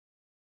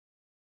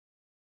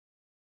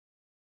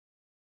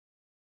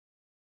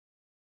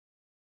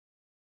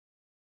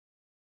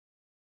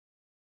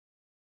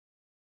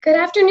Good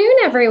afternoon,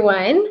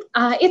 everyone.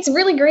 It's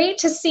really great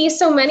to see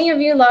so many of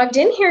you logged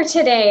in here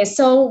today,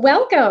 so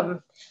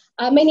welcome.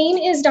 My name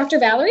is Dr.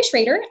 Valerie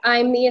Schrader.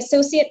 I'm the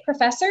Associate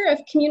Professor of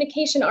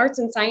Communication Arts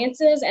and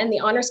Sciences and the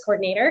Honors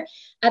Coordinator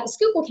at the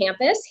Schuylkill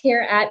campus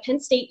here at Penn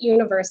State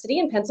University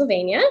in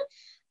Pennsylvania,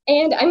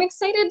 and I'm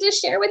excited to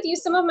share with you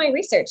some of my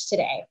research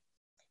today.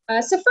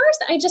 So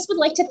first, I just would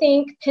like to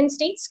thank Penn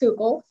State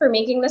Schuylkill for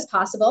making this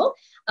possible,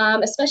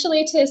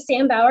 especially to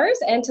Sam Bowers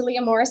and to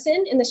Leah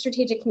Morrison in the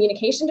Strategic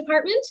Communication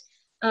Department,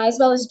 as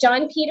well as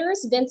John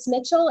Peters, Vince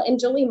Mitchell, and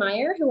Julie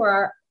Meyer, who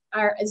are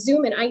our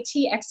Zoom and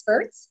IT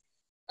experts,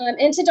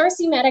 and to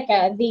Darcy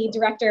Medica, the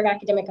Director of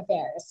Academic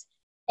Affairs.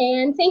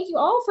 And thank you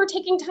all for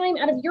taking time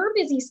out of your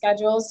busy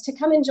schedules to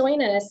come and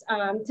join us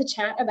to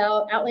chat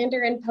about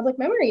Outlander and public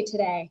memory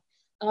today.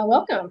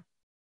 Welcome.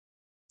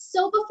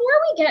 So before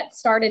we get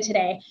started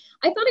today,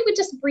 I thought I would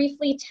just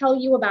briefly tell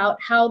you about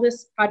how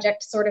this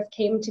project sort of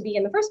came to be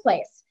in the first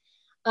place.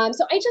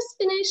 So I just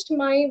finished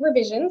my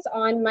revisions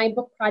on my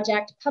book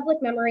project,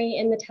 Public Memory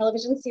in the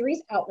Television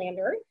Series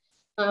Outlander,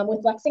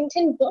 with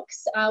Lexington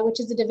Books, which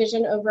is a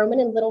division of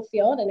Rowman and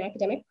Littlefield, an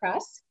academic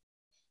press.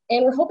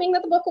 And we're hoping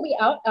that the book will be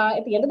out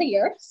at the end of the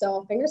year,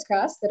 so fingers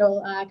crossed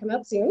it'll come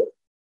out soon.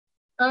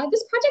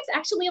 This project's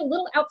actually a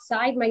little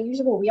outside my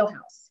usual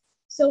wheelhouse.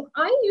 So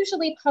I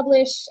usually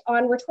publish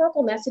on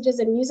rhetorical messages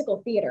and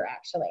musical theater,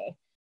 actually.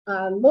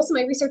 Most of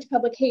my research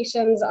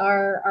publications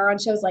are on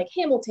shows like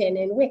Hamilton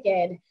and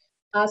Wicked.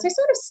 So I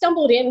sort of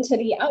stumbled into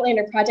the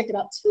Outlander project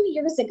about 2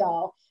 years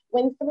ago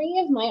when 3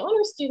 of my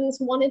honor students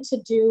wanted to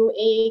do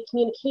a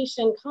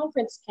communication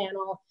conference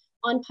panel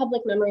on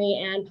public memory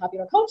and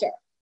popular culture.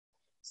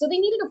 So they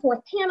needed a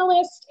 4th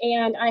panelist,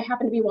 and I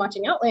happened to be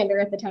watching Outlander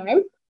at the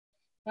time.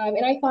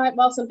 And I thought,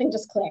 well, something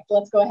just clicked.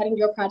 Let's go ahead and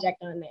do a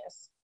project on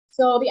this.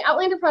 So the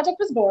Outlander project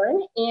was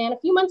born, and a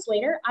few months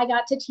later, I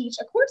got to teach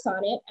a course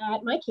on it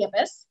at my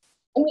campus.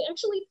 And we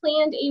actually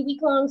planned a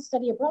week-long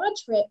study abroad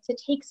trip to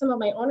take some of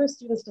my honor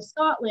students to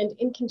Scotland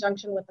in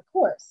conjunction with the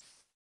course.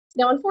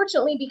 Now,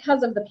 unfortunately,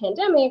 because of the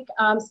pandemic,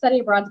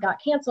 study abroads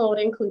got canceled,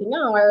 including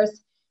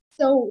ours.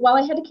 So while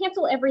I had to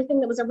cancel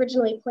everything that was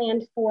originally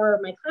planned for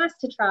my class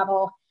to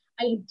travel,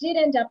 I did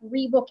end up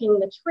rebooking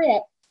the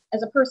trip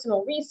as a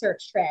personal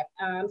research trip.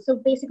 So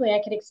basically,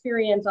 I could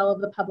experience all of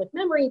the public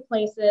memory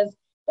places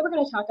that we're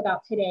going to talk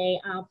about today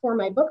for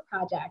my book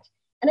project.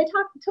 And I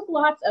took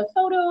lots of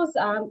photos,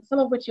 some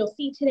of which you'll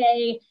see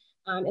today,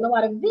 and a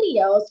lot of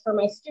videos for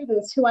my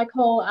students who I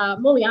call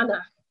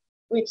Moliana,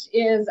 which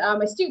is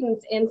my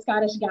students in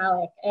Scottish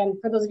Gaelic. And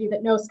for those of you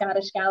that know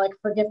Scottish Gaelic,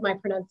 forgive my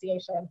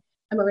pronunciation.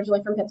 I'm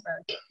originally from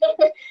Pittsburgh.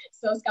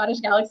 So Scottish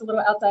Gaelic's a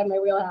little outside my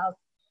wheelhouse.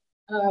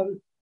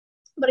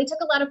 But I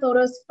took a lot of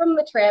photos from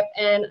the trip,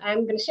 and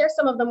I'm going to share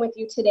some of them with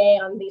you today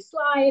on these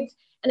slides.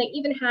 And I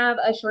even have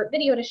a short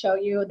video to show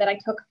you that I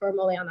took for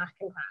Moliana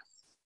in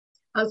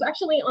class. So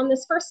actually on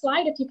this first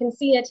slide, if you can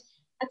see it,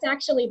 that's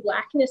actually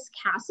Blackness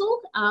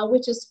Castle,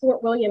 which is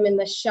Fort William in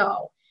the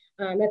show.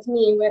 That's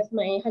me with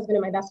my husband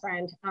and my best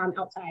friend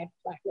outside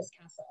Blackness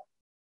Castle.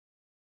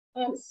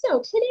 So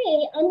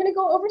today I'm going to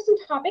go over some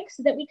topics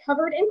that we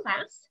covered in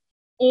class,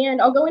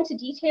 and I'll go into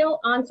detail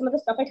on some of the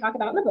stuff I talk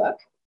about in the book.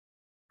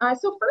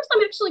 So first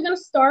I'm actually going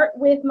to start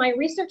with my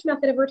research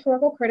method of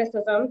rhetorical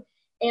criticism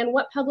and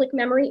what public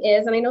memory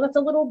is. And I know that's a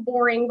little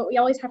boring, but we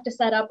always have to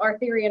set up our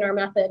theory and our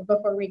method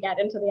before we get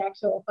into the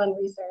actual fun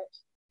research.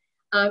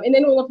 And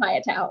then we'll apply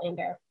it to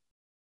Outlander.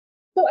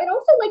 So I'd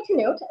also like to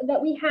note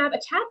that we have a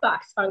chat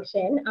box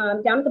function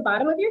down at the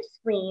bottom of your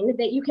screen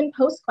that you can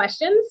post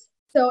questions.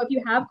 So if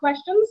you have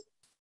questions,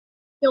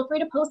 feel free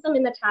to post them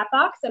in the chat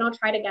box, and I'll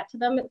try to get to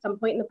them at some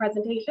point in the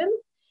presentation.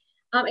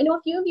 I know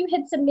a few of you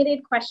had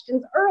submitted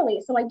questions early,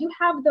 so I do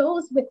have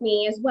those with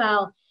me as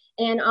well,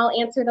 and I'll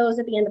answer those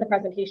at the end of the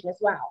presentation as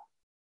well.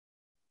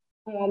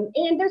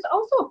 And there's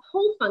also a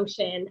poll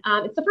function.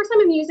 It's the first time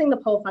I'm using the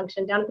poll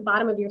function down at the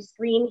bottom of your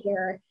screen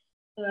here.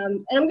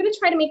 And I'm going to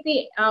try to make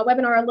the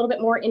webinar a little bit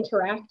more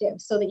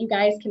interactive so that you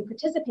guys can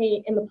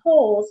participate in the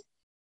polls.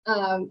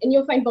 And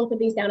you'll find both of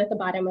these down at the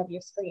bottom of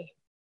your screen.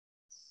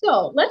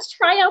 So let's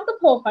try out the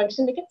poll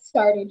function to get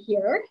started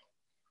here.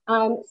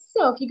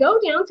 So if you go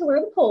down to where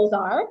the polls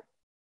are,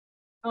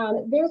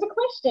 there's a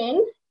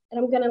question, and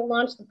I'm going to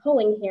launch the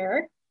polling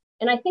here.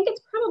 And I think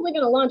it's probably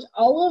going to launch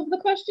all of the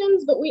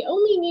questions, but we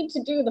only need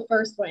to do the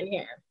first one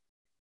here.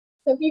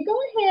 So if you go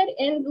ahead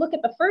and look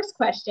at the first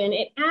question,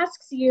 it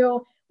asks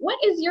you, what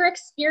is your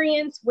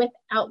experience with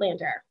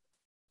Outlander?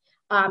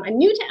 I'm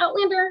new to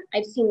Outlander.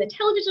 I've seen the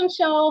television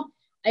show,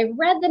 I've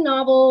read the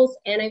novels,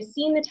 and I've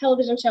seen the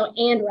television show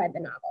and read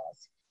the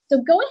novels.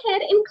 So go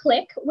ahead and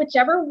click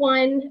whichever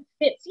one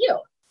fits you.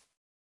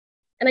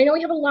 And I know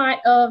we have a lot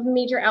of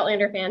major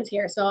Outlander fans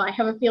here, so I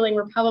have a feeling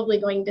we're probably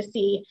going to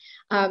see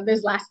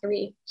those last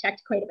 3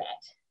 checked quite a bit.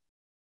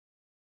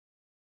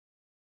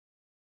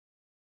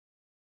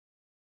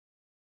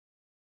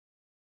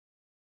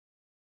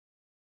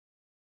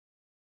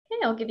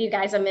 Okay, I'll give you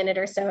guys a minute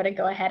or so to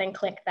go ahead and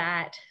click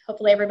that.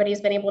 Hopefully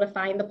everybody's been able to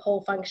find the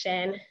poll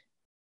function.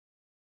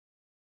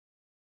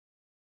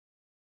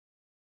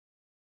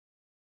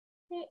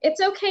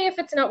 It's okay if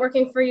it's not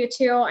working for you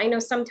too. I know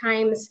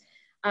sometimes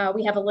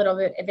we have a little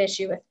bit of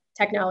issue with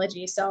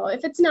technology. So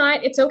if it's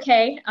not, it's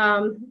okay.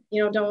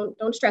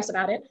 Don't stress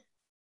about it.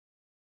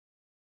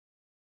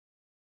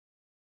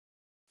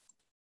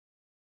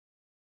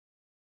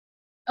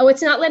 Oh,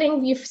 it's not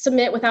letting you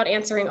submit without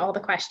answering all the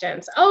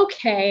questions.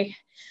 Okay.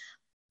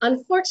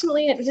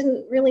 Unfortunately, it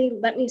didn't really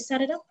let me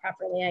set it up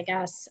properly, I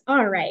guess.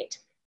 All right.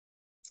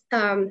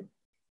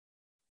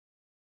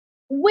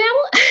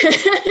 Well,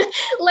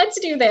 let's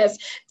do this.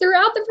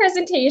 Throughout the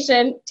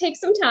presentation, take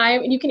some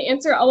time and you can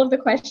answer all of the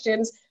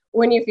questions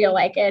when you feel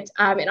like it.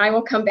 And I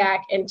will come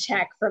back and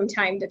check from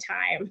time to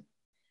time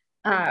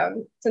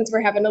since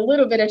we're having a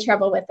little bit of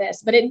trouble with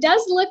this. But it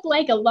does look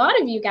like a lot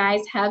of you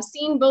guys have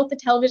seen both the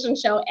television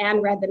show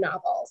and read the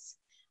novels.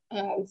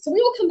 So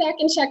we will come back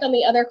and check on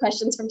the other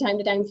questions from time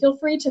to time. Feel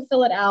free to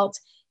fill it out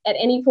at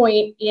any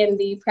point in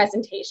the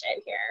presentation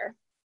here.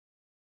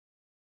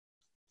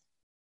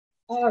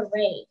 All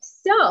right,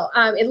 so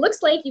it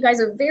looks like you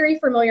guys are very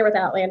familiar with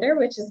Outlander,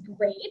 which is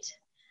great.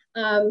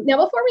 Now,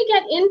 before we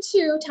get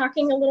into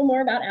talking a little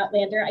more about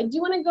Outlander, I do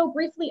want to go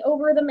briefly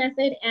over the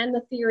method and the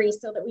theory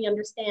so that we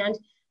understand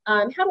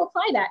how to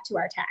apply that to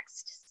our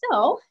text.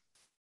 So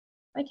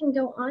if I can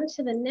go on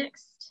to the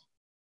next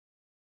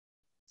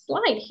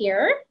slide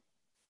here,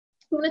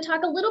 I'm going to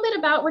talk a little bit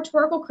about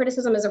rhetorical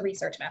criticism as a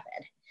research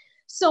method.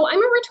 So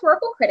I'm a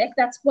rhetorical critic.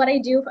 That's what I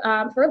do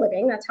for a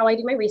living. That's how I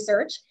do my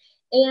research.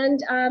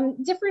 And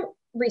different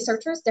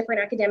researchers,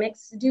 different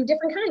academics do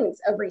different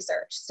kinds of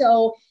research.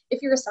 So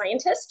if you're a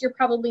scientist, you're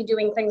probably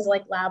doing things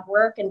like lab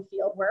work and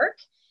field work.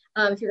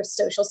 If you're a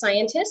social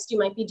scientist, you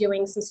might be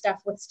doing some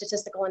stuff with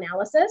statistical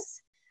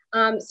analysis.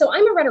 So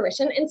I'm a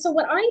rhetorician. And so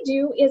what I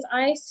do is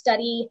I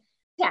study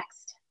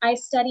text. I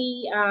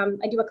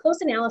do a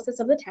close analysis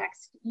of the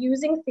text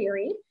using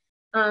theory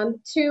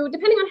to,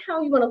 depending on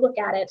how you want to look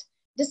at it,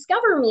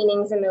 discover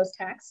meanings in those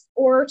texts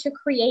or to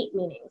create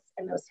meanings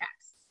in those texts.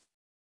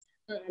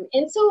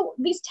 And so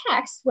these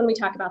texts, when we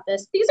talk about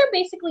this, these are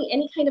basically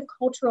any kind of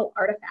cultural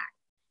artifact,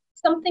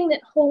 something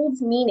that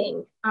holds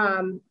meaning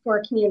for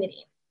a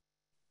community.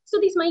 So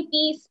these might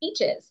be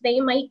speeches, they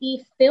might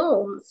be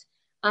films,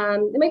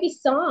 they might be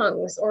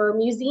songs or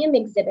museum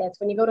exhibits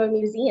when you go to a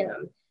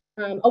museum.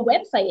 A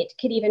website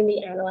could even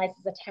be analyzed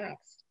as a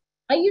text.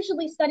 I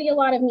usually study a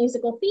lot of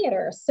musical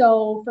theater,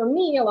 so for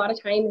me, a lot of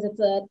times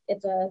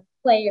it's a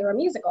play or a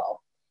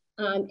musical.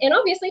 And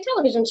obviously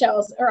television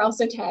shows are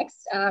also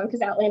text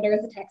because Outlander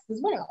is a text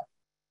as well.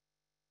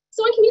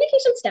 So in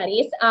communication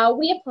studies,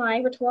 we apply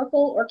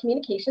rhetorical or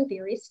communication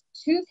theories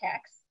to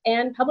text,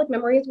 and public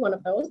memory is one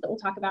of those that we'll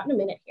talk about in a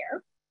minute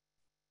here.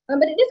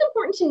 But it is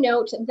important to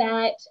note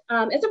that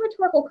as a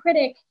rhetorical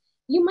critic,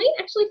 you might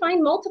actually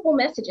find multiple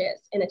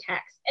messages in a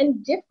text,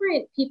 and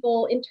different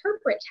people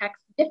interpret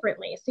text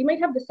differently. So you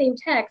might have the same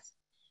text,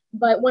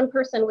 but one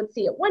person would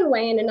see it one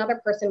way and another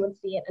person would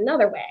see it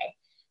another way.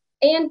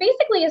 And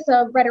basically, as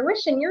a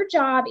rhetorician, your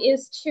job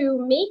is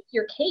to make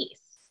your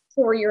case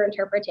for your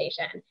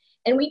interpretation.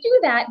 And we do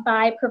that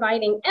by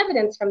providing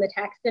evidence from the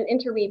text and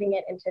interweaving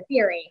it into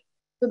theory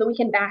so that we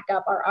can back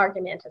up our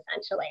argument,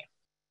 essentially.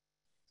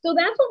 So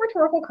that's what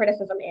rhetorical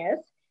criticism is.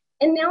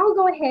 And now I'll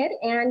go ahead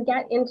and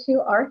get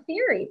into our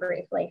theory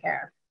briefly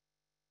here.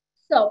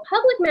 So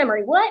public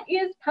memory, what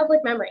is public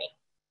memory?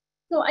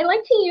 So I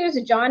like to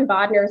use John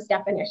Bodner's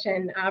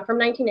definition from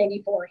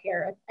 1994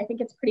 here. I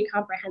think it's pretty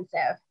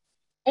comprehensive.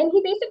 And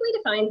he basically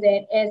defines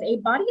it as a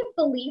body of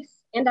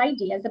beliefs and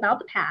ideas about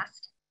the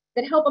past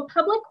that help a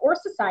public or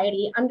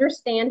society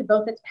understand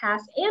both its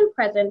past and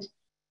present,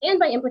 and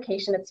by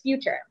implication, its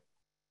future.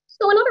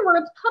 So in other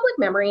words, public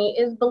memory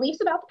is beliefs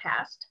about the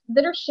past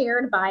that are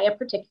shared by a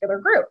particular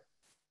group.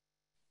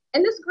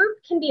 And this group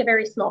can be a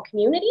very small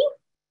community,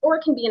 or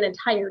it can be an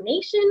entire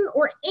nation,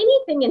 or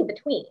anything in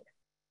between.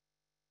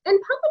 And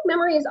public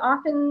memory is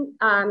often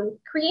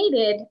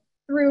created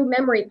through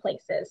memory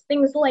places,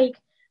 things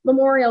like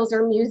memorials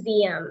or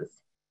museums,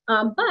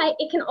 but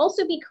it can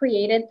also be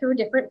created through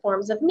different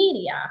forms of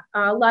media.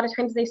 A lot of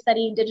times they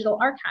study digital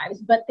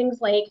archives, but things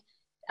like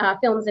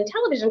films and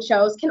television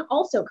shows can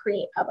also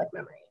create public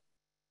memory.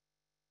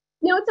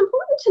 Now, it's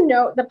important to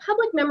note that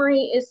public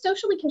memory is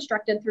socially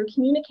constructed through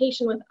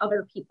communication with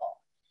other people.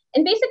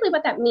 And basically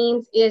what that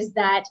means is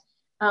that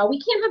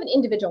we can't have an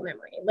individual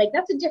memory. Like,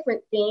 that's a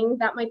different thing.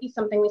 That might be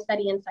something we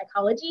study in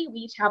psychology. We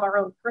each have our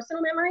own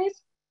personal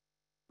memories.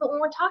 But when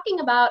we're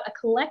talking about a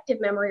collective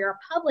memory or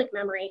a public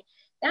memory,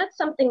 that's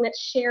something that's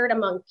shared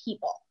among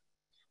people.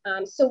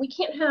 So we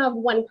can't have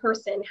one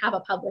person have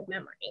a public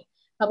memory.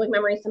 Public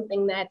memory is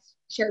something that's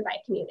shared by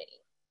a community.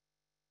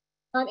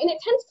 And it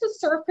tends to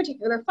serve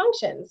particular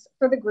functions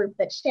for the group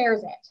that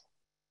shares it.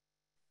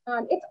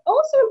 It's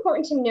also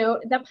important to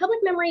note that public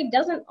memory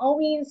doesn't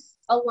always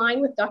align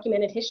with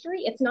documented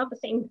history. It's not the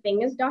same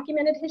thing as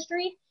documented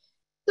history.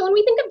 So when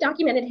we think of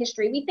documented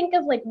history, we think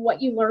of like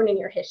what you learn in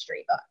your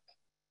history book.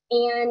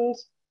 And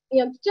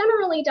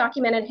generally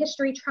documented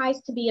history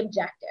tries to be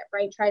objective,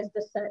 right? Tries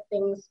to set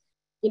things,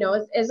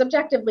 as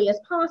objectively as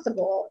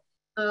possible.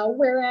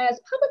 Whereas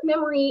public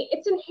memory,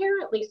 it's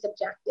inherently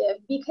subjective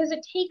because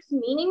it takes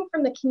meaning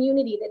from the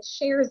community that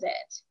shares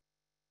it.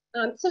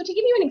 So to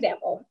give you an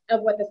example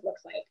of what this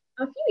looks like,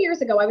 a few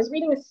years ago, I was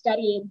reading a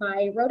study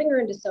by Rodinger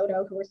and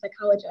DeSoto, who were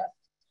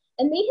psychologists,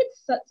 and they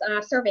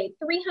had surveyed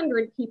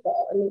 300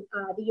 people in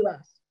the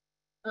US.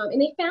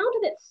 And they found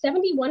that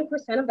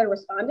 71% of their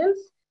respondents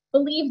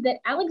believed that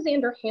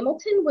Alexander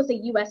Hamilton was a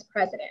US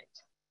president.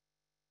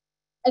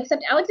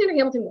 Except Alexander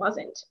Hamilton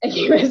wasn't a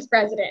US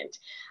president.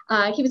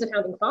 He was a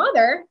founding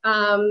father,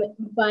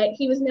 but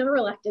he was never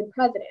elected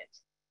president.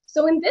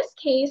 So in this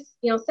case,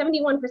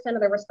 71% of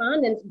the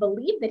respondents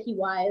believe that he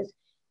was.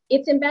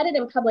 It's embedded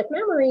in public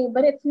memory,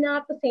 but it's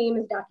not the same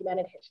as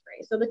documented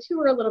history. So the two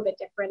are a little bit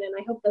different, and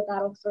I hope that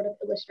that'll sort of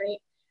illustrate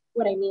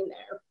what I mean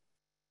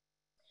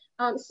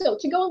there. So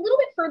to go a little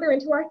bit further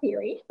into our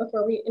theory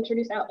before we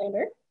introduce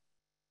Outlander,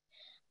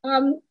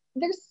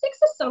 there's 6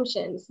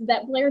 assumptions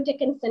that Blair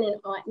Dickinson and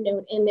Ott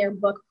note in their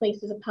book,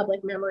 Places of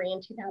Public Memory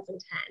in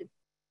 2010.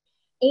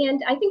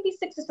 And I think these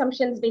 6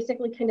 assumptions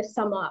basically kind of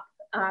sum up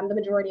the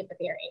majority of the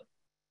theory.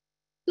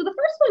 So the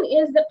first one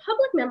is that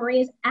public memory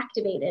is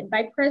activated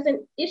by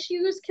present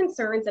issues,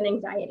 concerns, and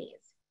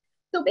anxieties.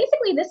 So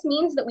basically this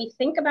means that we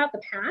think about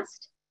the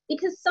past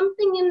because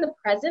something in the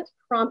present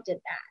prompted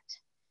that.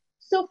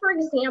 So for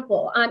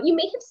example, you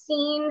may have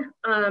seen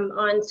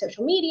on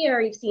social media,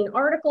 or you've seen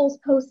articles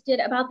posted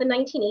about the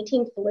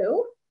 1918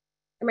 flu.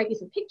 There might be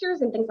some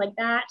pictures and things like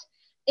that.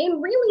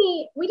 And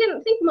really, we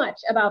didn't think much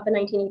about the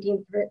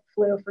 1918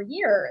 flu for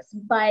years,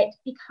 but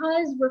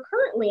because we're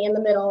currently in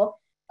the middle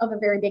of a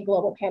very big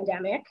global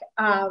pandemic,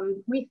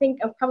 we think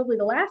of probably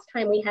the last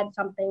time we had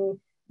something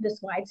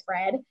this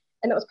widespread,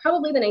 and that was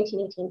probably the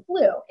 1918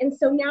 flu. And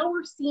so now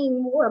we're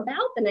seeing more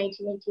about the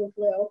 1918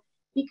 flu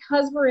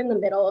because we're in the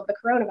middle of the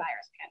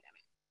coronavirus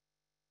pandemic.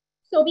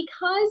 So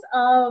because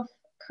of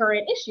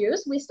current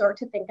issues, we start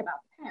to think about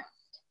the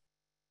past.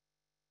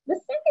 The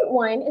second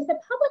one is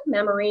that public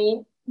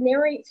memory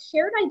narrates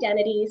shared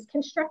identities,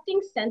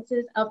 constructing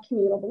senses of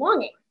communal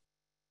belonging.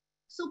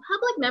 So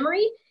public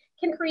memory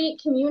can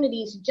create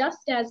communities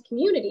just as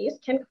communities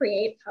can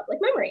create public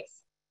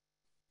memories.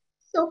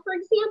 So for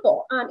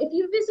example, if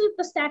you visit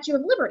the Statue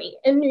of Liberty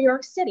in New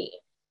York City,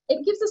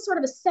 it gives us sort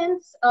of a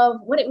sense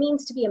of what it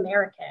means to be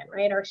American,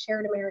 right? Our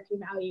shared American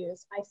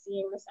values by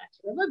seeing the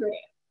Statue of Liberty.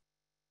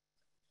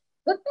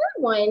 The third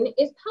one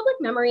is public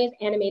memory is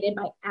animated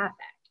by affect.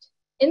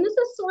 And this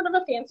is sort of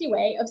a fancy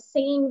way of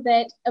saying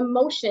that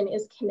emotion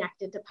is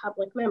connected to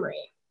public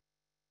memory.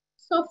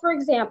 So for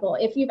example,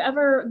 if you've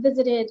ever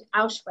visited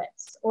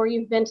Auschwitz or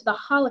you've been to the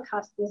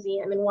Holocaust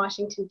Museum in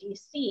Washington,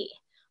 D.C.,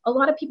 a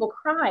lot of people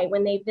cry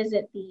when they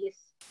visit these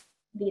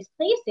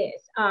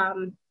places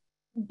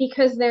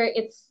because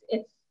it's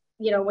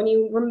when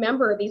you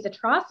remember these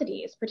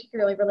atrocities,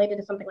 particularly related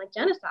to something like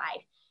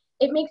genocide,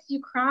 it makes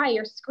you cry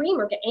or scream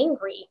or get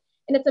angry.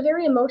 And it's a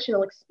very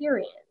emotional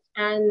experience,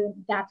 and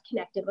that's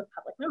connected with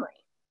public memory.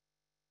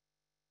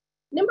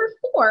 Number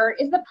 4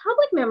 is that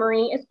public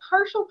memory is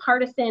partial,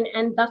 partisan,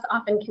 and thus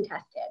often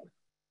contested.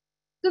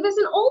 So there's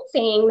an old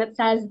saying that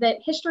says that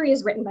history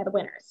is written by the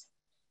winners,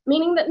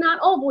 meaning that not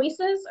all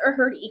voices are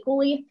heard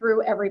equally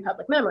through every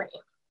public memory.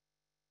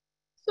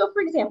 So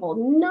for example,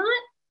 not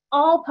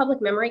all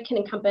public memory can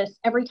encompass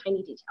every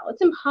tiny detail.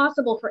 It's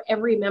impossible for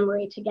every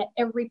memory to get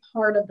every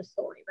part of the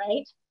story,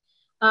 right?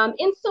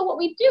 And so what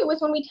we do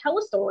is when we tell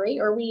a story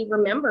or we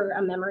remember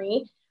a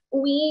memory,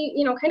 we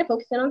kind of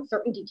focus in on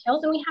certain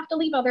details and we have to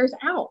leave others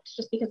out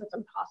just because it's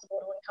impossible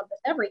to encompass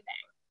everything.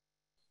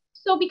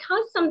 So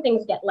because some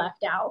things get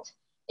left out,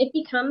 it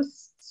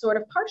becomes sort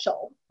of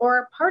partial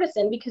or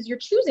partisan because you're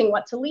choosing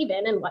what to leave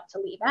in and what to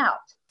leave out.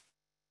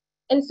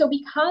 And so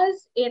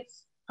because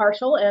it's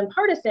partial and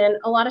partisan,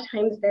 a lot of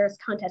times there's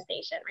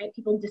contestation, right?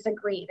 People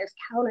disagree, there's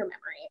counter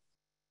memory.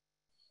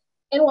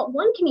 And what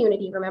one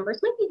community remembers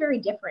might be very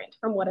different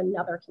from what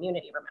another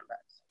community remembers.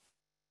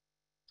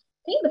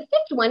 Okay, the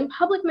 5th one,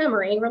 public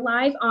memory,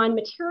 relies on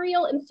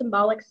material and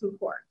symbolic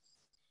supports.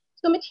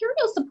 So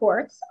material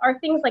supports are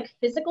things like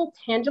physical,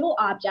 tangible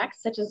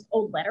objects, such as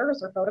old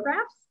letters or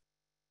photographs.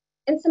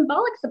 And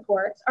symbolic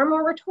supports are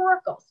more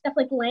rhetorical, stuff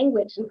like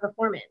language and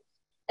performance.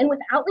 And with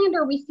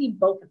Outlander, we see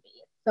both of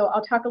these. So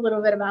I'll talk a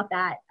little bit about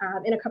that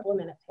in a couple of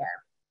minutes here.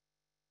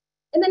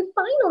 And then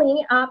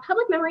finally,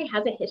 public memory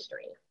has a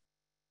history.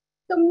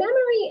 So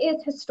memory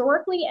is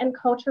historically and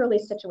culturally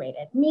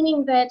situated,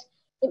 meaning that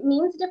it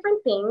means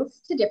different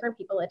things to different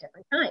people at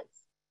different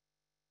times.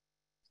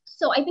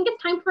 So I think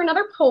it's time for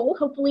another poll.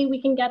 Hopefully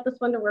we can get this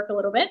one to work a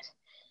little bit.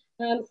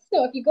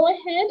 So if you go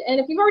ahead,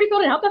 and if you've already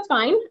filled it out, that's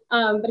fine.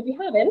 But if you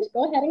haven't,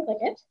 go ahead and click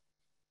it.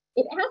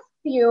 It asks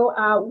you,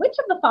 which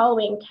of the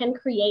following can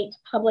create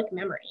public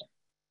memory?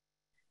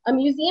 A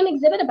museum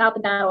exhibit about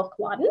the Battle of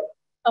Culloden,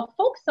 a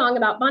folk song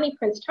about Bonnie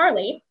Prince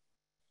Charlie,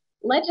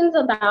 legends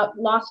about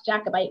lost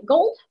Jacobite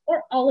gold,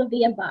 or all of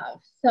the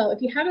above. So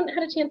if you haven't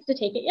had a chance to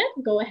take it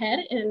yet, go ahead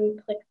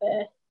and click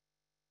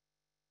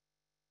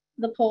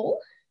the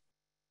poll.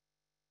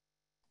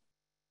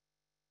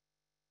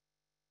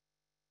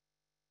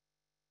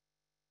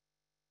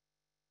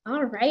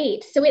 All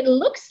right, so it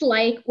looks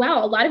like,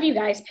 wow, a lot of you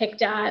guys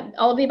picked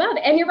all of the above,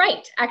 and you're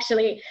right,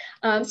 actually.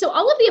 So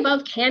all of the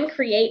above can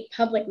create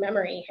public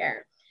memory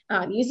here.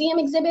 Museum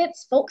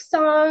exhibits, folk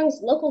songs,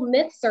 local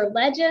myths or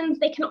legends,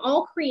 they can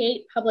all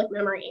create public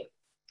memory.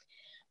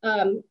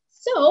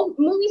 So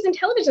movies and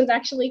televisions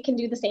actually can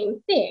do the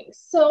same thing.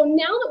 So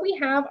now that we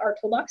have our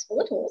toolbox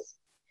full of tools,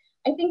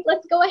 I think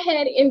let's go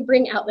ahead and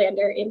bring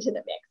Outlander into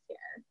the mix here.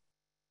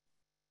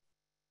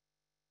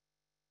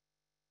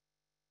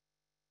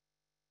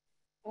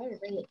 All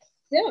right,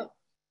 so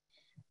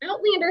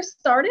Outlander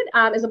started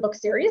as a book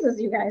series, as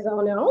you guys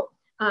all know.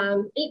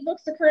 8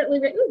 books are currently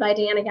written by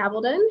Deanna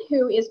Gabaldon,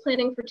 who is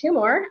planning for 2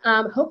 more.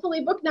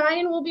 Hopefully book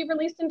 9 will be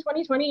released in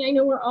 2020. I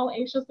know we're all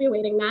anxiously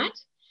awaiting that.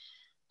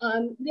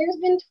 There's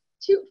been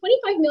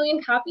 25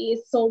 million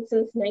copies sold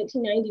since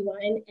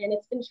 1991, and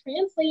it's been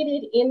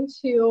translated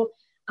into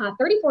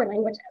 34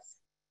 languages.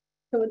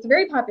 So it's a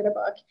very popular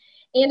book.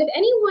 And if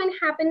anyone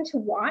happened to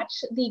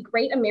watch The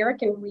Great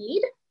American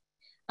Read,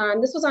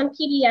 this was on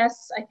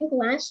PBS, I think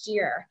last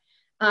year.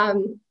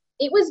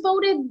 It was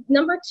voted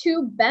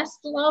 #2 best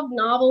loved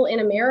novel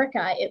in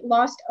America. It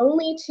lost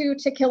only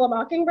To Kill a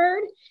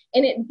Mockingbird,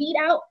 and it beat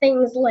out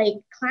things like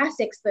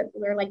classics that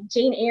were like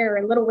Jane Eyre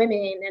and Little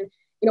Women, and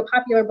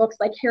popular books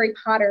like Harry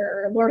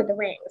Potter or Lord of the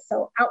Rings.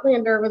 So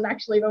Outlander was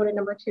actually voted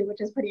 #2,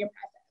 which is pretty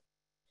impressive.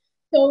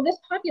 So this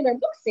popular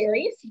book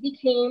series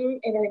became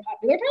a very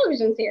popular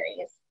television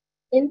series.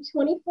 In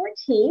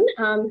 2014,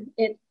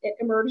 it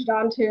emerged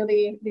onto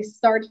the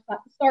Starz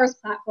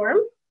platform,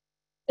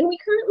 and we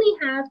currently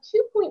have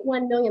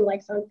 2.1 million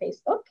likes on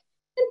Facebook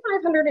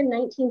and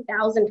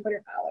 519,000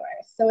 Twitter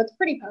followers, so it's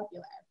pretty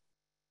popular.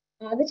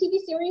 The TV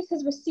series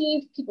has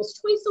received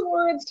People's Choice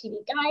Awards,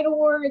 TV Guide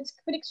Awards,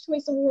 Critics'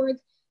 Choice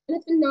Awards, and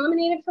it's been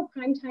nominated for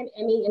Primetime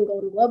Emmy and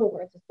Golden Globe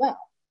Awards as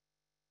well.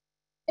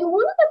 And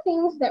one of the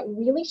things that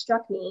really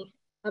struck me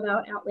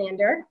about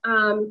Outlander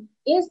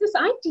is this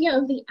idea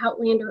of the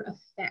Outlander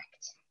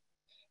effect.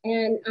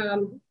 And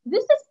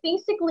this is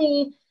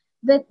basically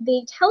that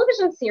the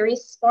television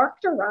series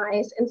sparked a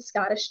rise in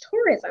Scottish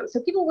tourism.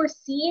 So people were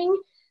seeing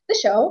the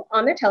show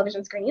on their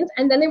television screens,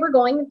 and then they were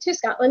going to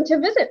Scotland to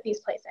visit these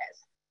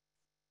places.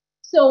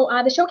 So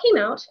the show came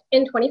out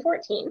in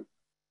 2014,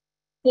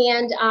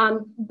 and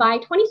by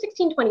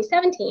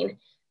 2016-2017,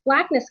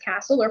 Blackness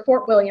Castle, or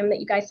Fort William that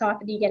you guys saw at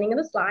the beginning of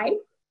the slide,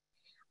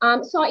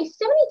 saw a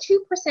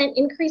 72%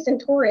 increase in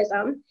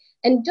tourism,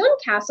 and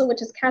Duncastle,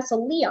 which is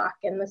Castle Leoch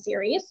in the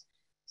series,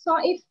 saw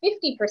a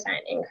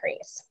 50%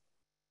 increase.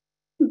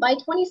 By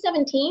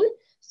 2017,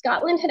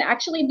 Scotland had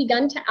actually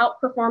begun to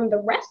outperform the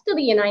rest of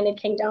the United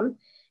Kingdom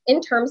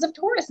in terms of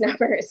tourist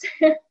numbers.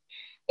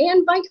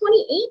 And by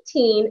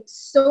 2018,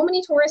 so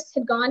many tourists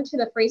had gone to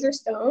the Fraser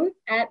Stone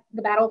at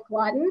the Battle of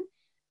Culloden,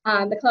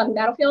 the Culloden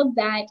battlefield,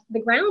 that the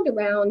ground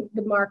around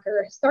the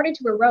marker started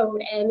to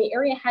erode, and the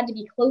area had to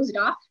be closed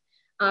off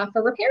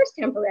for repairs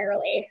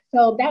temporarily.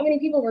 So that many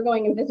people were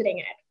going and visiting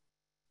it.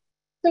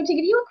 So to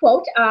give you a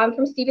quote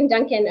from Stephen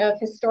Duncan of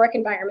Historic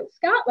Environment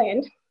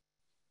Scotland,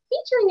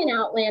 featuring an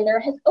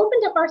Outlander has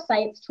opened up our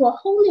sites to a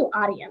whole new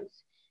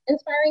audience,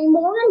 inspiring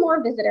more and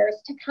more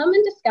visitors to come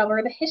and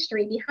discover the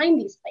history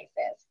behind these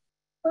places,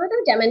 further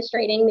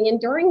demonstrating the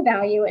enduring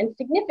value and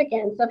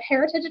significance of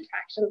heritage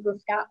attractions in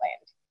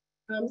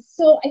Scotland.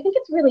 So I think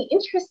it's really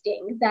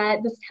interesting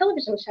that this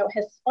television show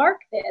has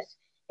sparked this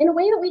in a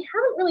way that we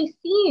haven't really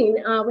seen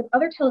with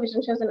other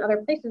television shows in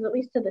other places, at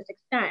least to this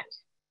extent.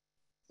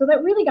 So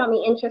that really got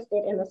me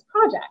interested in this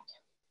project.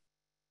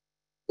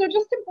 So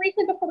just to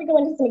briefly, before we go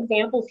into some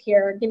examples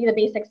here, give you the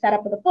basic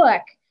setup of the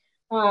book.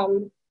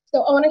 And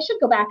I should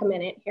go back a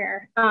minute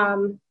here.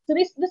 So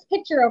this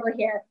picture over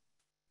here,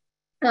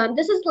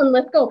 this is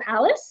Linlithgow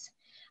Palace.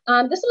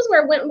 This was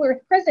where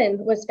Wentworth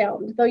Prison was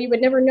filmed, though you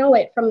would never know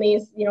it from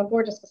these,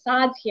 gorgeous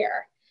facades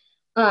here.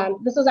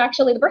 This was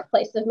actually the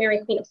birthplace of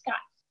Mary, Queen of Scots.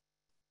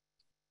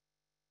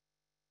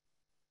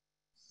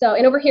 So,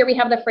 and over here we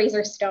have the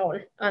Fraser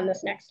Stone on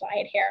this next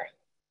slide here.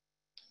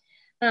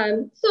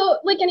 So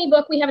like any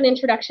book, we have an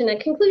introduction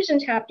and conclusion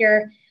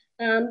chapter,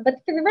 but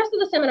for the rest of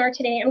the seminar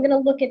today, I'm going to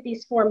look at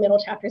these 4 middle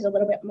chapters a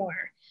little bit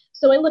more.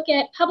 So I look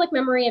at public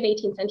memory of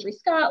 18th century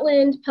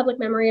Scotland, public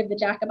memory of the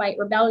Jacobite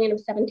Rebellion of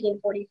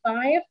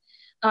 1745,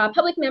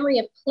 public memory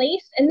of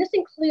place, and this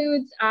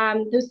includes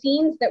those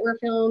scenes that were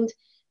filmed,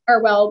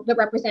 that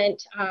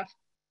represent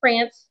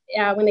France,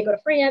 when they go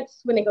to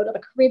France, when they go to the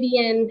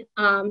Caribbean,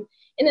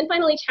 and then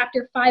finally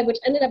chapter 5, which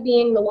ended up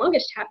being the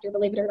longest chapter,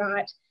 believe it or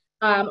not,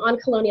 on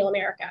colonial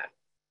America.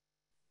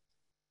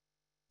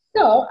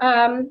 So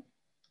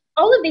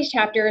all of these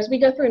chapters, we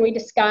go through and we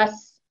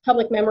discuss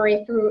public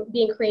memory through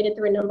being created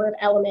through a number of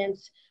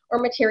elements or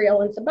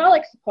material and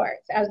symbolic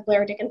supports, as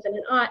Blair, Dickinson,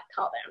 and Ott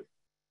call them.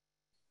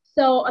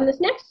 So on this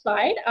next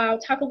slide, I'll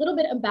talk a little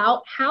bit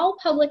about how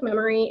public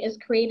memory is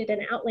created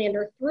in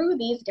Outlander through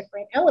these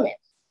different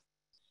elements.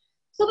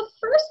 So the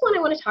first one I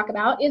want to talk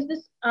about is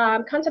this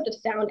concept of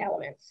sound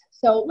elements.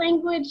 So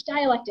language,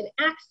 dialect, and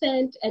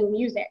accent, and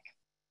music.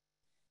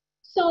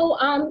 So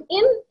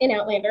in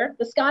Outlander,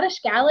 the Scottish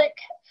Gaelic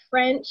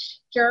French,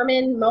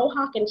 German,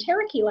 Mohawk, and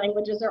Cherokee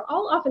languages are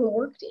all often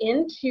worked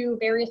into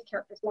various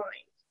characters' lines.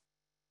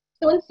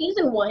 So in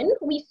season 1,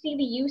 we see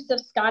the use of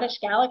Scottish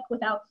Gaelic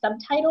without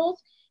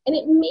subtitles, and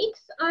it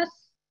makes us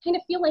kind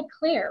of feel like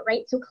Claire,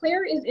 right? So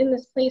Claire is in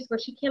this place where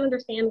she can't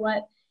understand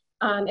what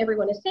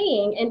everyone is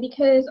saying, and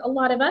because a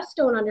lot of us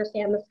don't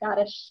understand the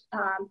Scottish,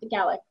 the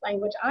Gaelic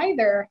language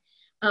either,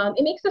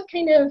 it makes us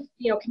kind of,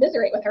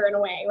 commiserate with her in a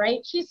way, right?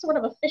 She's sort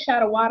of a fish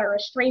out of water, a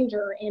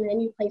stranger in a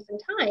new place and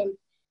time.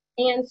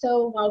 And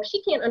so while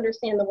she can't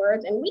understand the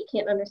words and we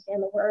can't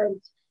understand the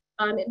words,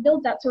 it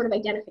builds that sort of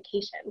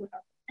identification with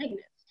our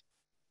protagonist.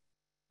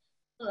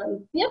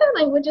 The other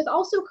languages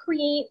also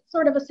create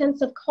sort of a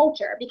sense of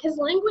culture because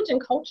language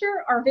and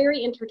culture are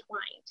very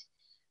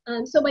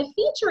intertwined. So by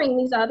featuring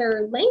these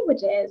other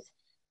languages,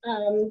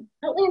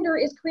 Outlander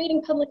is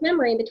creating public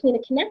memory between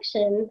a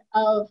connection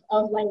of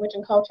language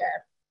and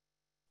culture.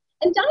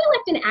 And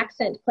dialect and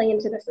accent play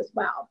into this as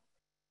well.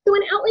 So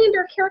in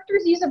Outlander,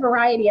 characters use a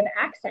variety of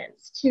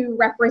accents to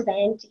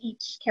represent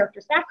each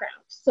character's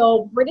background.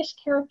 So British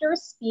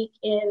characters speak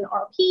in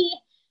RP,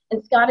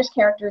 and Scottish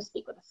characters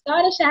speak with a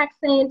Scottish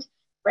accent,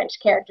 French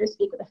characters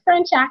speak with a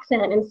French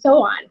accent, and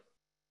so on.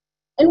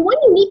 And one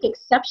unique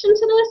exception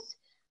to this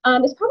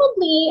is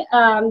probably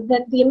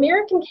that the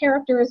American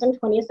characters in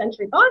 20th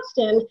century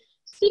Boston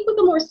speak with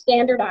a more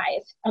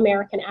standardized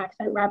American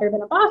accent rather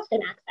than a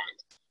Boston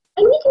accent.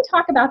 And we can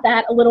talk about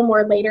that a little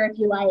more later if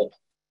you like,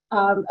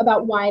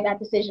 about why that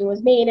decision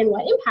was made and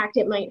what impact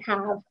it might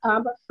have.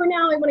 But for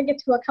now, I want to get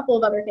to a couple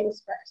of other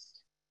things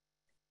first.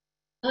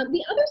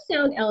 The other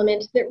sound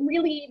element that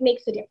really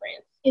makes a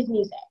difference is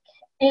music.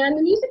 And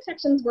the music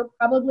sections were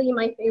probably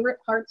my favorite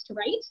parts to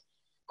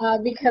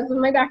write because of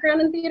my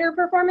background in theater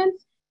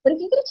performance. But if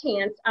you get a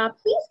chance,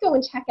 please go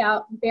and check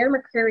out Bear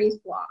McCreary's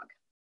blog.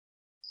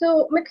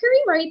 So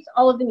McCreary writes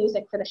all of the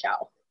music for the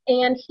show,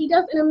 and he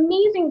does an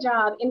amazing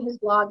job in his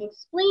blog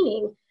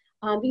explaining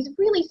these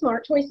really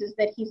smart choices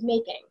that he's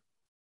making.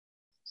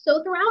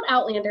 So throughout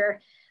Outlander,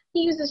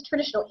 he uses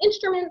traditional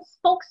instruments,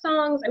 folk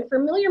songs, and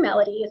familiar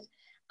melodies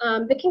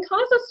that can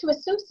cause us to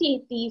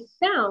associate these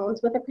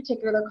sounds with a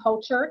particular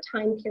culture,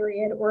 time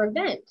period, or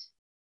event.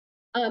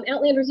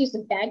 Outlander's use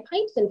of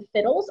bagpipes and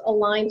fiddles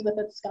aligns with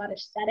its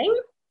Scottish setting.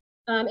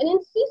 And in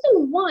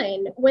season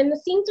 1, when the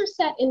scenes are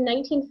set in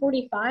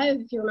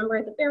 1945, if you remember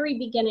at the very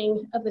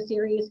beginning of the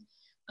series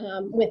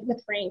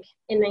with Frank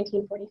in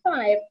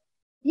 1945,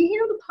 you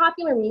hear the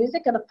popular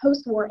music of the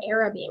post-war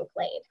era being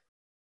played.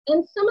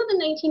 And some of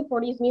the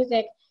 1940s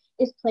music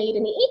is played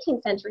in the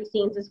 18th century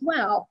scenes as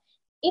well.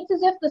 It's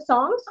as if the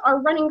songs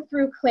are running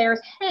through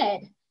Claire's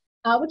head,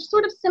 which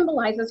sort of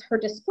symbolizes her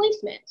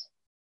displacement,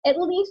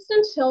 at least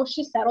until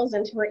she settles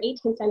into her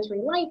 18th century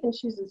life and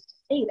chooses to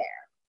stay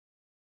there.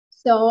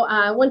 So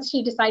once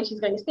she decides she's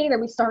going to stay there,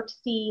 we start to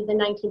see the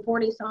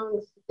 1940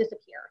 songs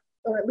disappear,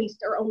 or at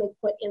least are only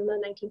put in the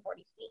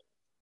 1940 scene.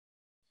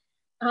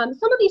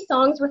 Some of these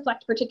songs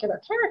reflect particular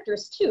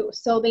characters too,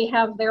 so they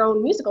have their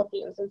own musical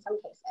themes in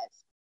some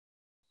cases.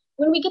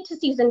 When we get to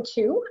season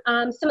 2,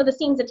 some of the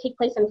scenes that take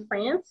place in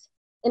France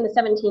in the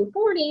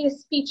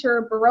 1740s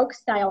feature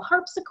Baroque-style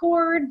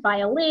harpsichord,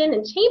 violin,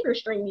 and chamber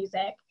string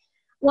music,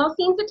 while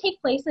scenes that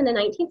take place in the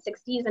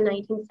 1960s and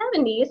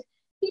 1970s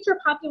feature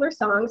popular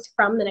songs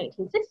from the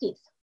 1960s.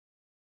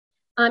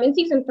 In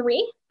season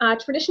 3,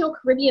 traditional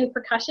Caribbean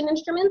percussion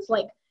instruments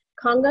like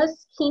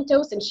congas,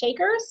 quintos, and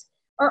shakers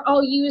are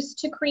all used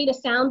to create a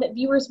sound that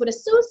viewers would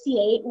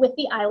associate with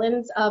the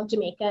islands of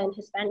Jamaica and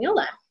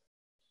Hispaniola.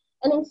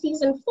 And in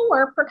season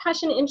 4,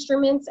 percussion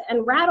instruments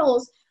and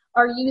rattles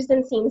are used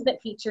in scenes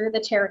that feature the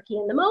Cherokee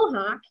and the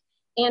Mohawk,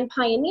 and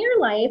pioneer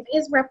life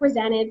is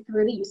represented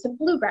through the use of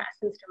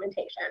bluegrass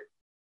instrumentation.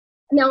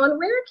 Now, on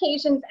rare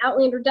occasions,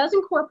 Outlander does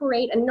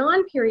incorporate a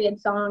non-period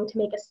song to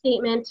make a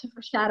statement, to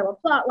foreshadow a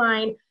plot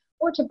line,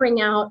 or to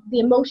bring out the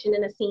emotion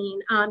in a scene.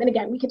 And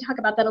again, we can talk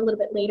about that a little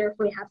bit later if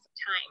we have some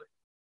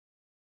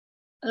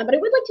time. But I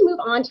would like to move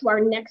on to our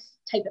next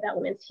type of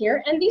elements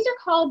here, and these are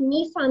called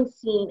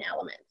mise-en-scene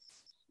elements.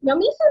 Now,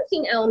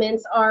 mise-en-scene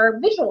elements are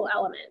visual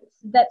elements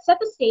that set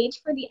the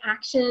stage for the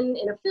action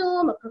in a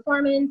film, a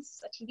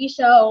performance, a TV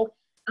show.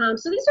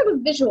 So these are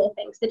the visual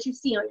things that you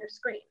see on your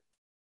screen.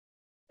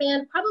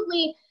 And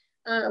probably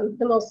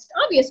the most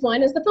obvious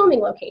one is the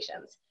filming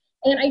locations.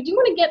 And I do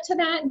want to get to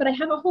that, but I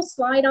have a whole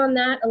slide on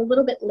that a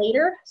little bit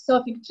later. So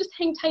if you could just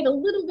hang tight a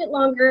little bit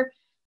longer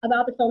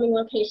about the filming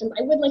locations,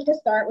 I would like to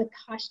start with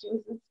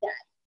costumes instead.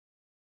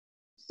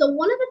 So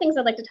one of the things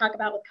I'd like to talk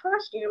about with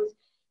costumes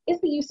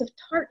is the use of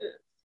tartans.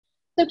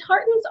 So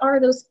tartans are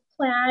those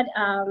plaid,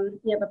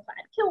 the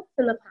plaid kilts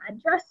and the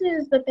plaid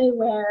dresses that they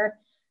wear.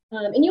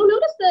 And you'll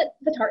notice that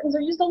the tartans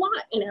are used a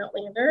lot in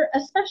Outlander,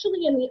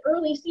 especially in the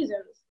early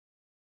seasons.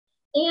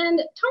 And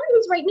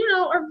tartans right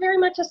now are very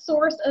much a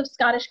source of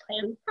Scottish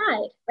clan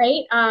pride,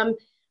 right?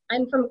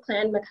 I'm from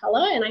Clan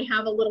McCullough, and I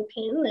have a little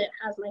pin that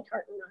has my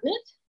tartan on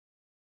it.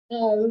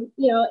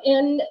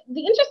 And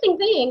the interesting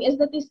thing is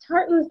that these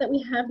tartans that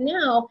we have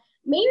now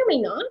may or may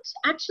not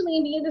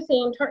actually be the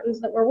same tartans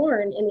that were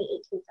worn in the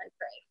 18th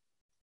century.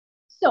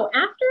 So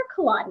after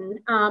Culloden,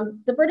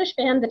 the British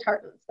banned the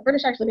tartans. The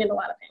British actually banned a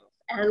lot of things,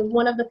 and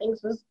one of the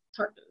things was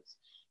tartans.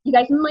 You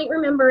guys might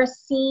remember a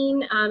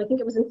scene, I think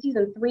it was in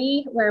season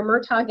 3, where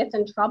Murtaugh gets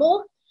in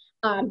trouble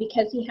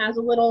because he has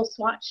a little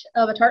swatch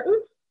of a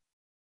tartan,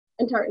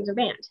 and tartans are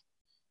banned.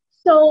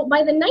 So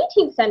by the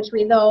 19th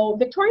century, though,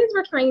 Victorians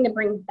were trying to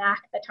bring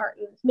back the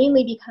tartans,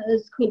 mainly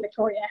because Queen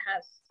Victoria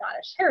has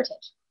Scottish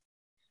heritage.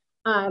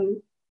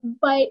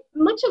 But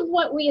much of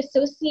what we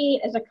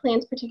associate as a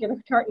clan's particular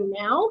tartan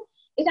now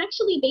is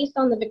actually based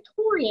on the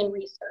Victorian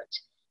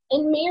research,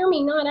 and may or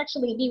may not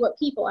actually be what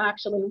people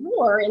actually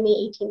wore in the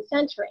 18th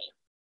century.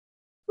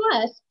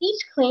 Plus,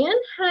 each clan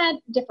had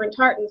different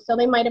tartans, so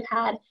they might have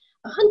had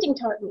a hunting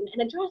tartan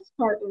and a dress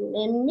tartan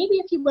and maybe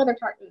a few other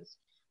tartans.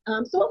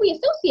 So what we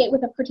associate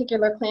with a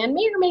particular clan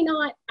may or may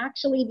not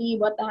actually be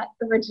what that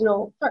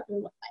original tartan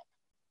looked like.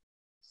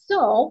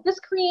 So this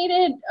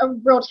created a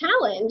real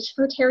challenge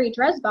for Terry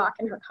Dresbach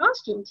and her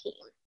costume team.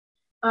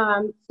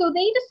 So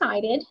they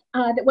decided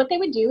that what they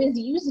would do is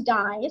use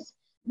dyes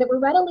that were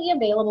readily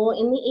available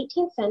in the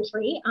 18th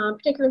century,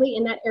 particularly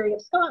in that area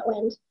of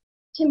Scotland,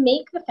 to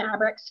make the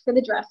fabrics for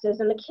the dresses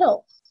and the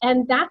kilts.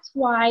 And that's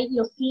why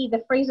you'll see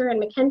the Fraser and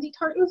Mackenzie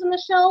tartans in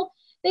the show.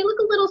 They look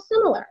a little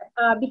similar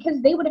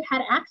because they would have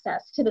had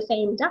access to the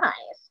same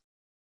dyes.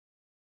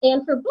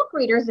 And for book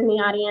readers in the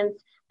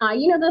audience,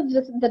 you know,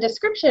 the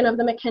description of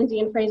the Mackenzie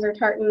and Fraser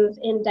tartans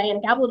in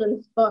Diana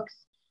Gabaldon's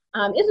books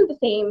isn't the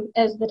same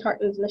as the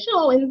tartans in the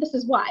show, and this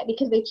is why,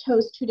 because they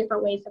chose 2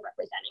 different ways of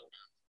representing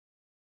them.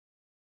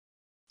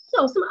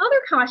 So some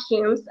other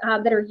costumes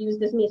that are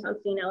used as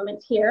mise-en-scene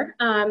elements here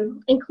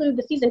include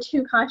the season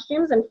 2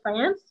 costumes in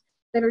France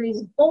that are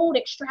these bold,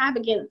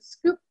 extravagant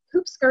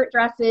hoop skirt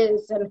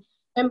dresses and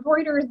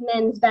embroidered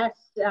men's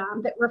vests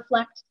that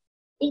reflect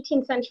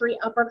 18th century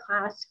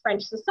upper-class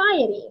French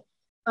society.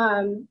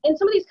 And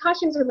some of these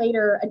costumes are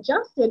later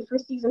adjusted for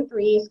season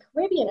 3's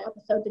Caribbean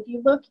episodes. If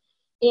you look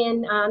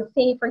in,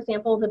 say, for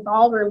example, the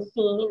ballroom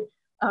scene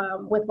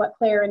with what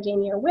Claire and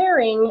Jamie are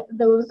wearing,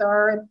 those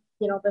are,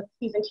 you know, the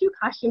season 2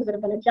 costumes that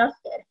have been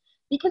adjusted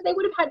because they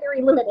would have had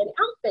very limited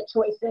outfit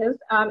choices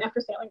after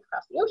sailing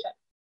across the ocean.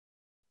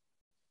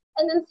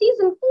 And then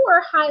season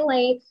 4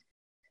 highlights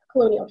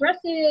colonial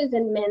dresses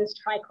and men's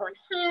tricorn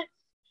hats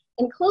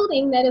and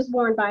clothing that is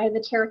worn by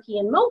the Cherokee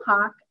and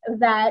Mohawk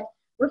that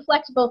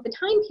reflect both the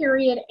time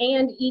period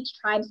and each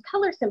tribe's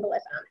color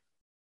symbolism.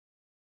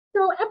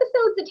 So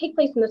episodes that take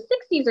place in the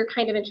 60s are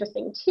kind of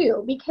interesting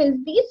too, because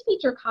these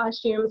feature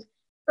costumes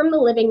from the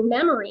living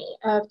memory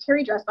of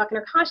Terry Dresbach and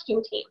her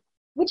costume team,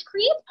 which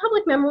creates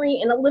public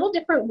memory in a little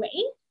different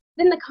way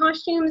than the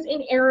costumes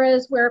in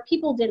eras where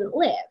people didn't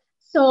live.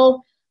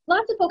 So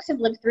lots of folks have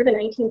lived through the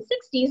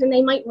 1960s and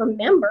they might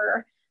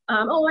remember,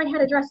 oh, I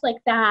had a dress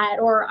like that,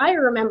 or I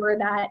remember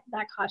that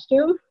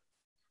costume.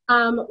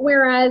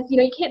 Whereas, you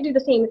know, you can't do the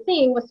same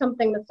thing with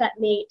something that's set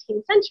in the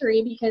 18th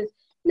century because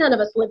none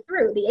of us lived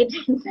through the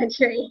 18th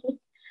century.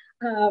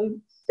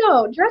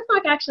 So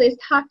Dresbach actually has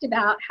talked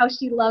about how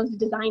she loves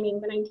designing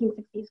the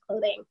 1960s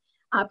clothing,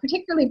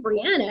 particularly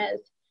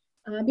Brianna's,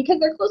 because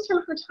they're close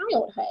from her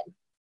childhood.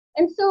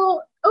 And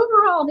so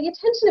overall, the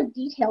attention of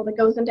detail that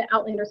goes into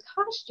Outlander's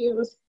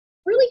costumes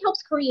really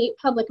helps create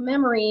public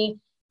memory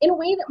in a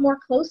way that more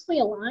closely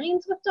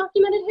aligns with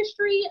documented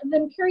history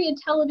than period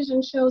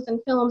television shows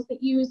and films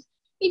that use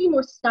maybe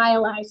more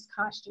stylized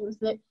costumes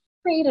that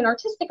create an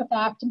artistic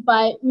effect,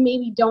 but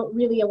maybe don't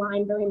really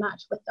align very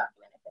much with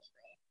documented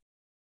history.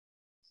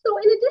 So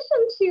in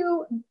addition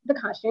to the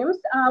costumes,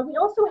 we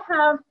also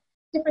have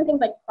different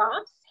things like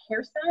props,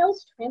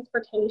 hairstyles,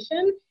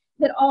 transportation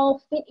that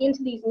all fit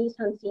into these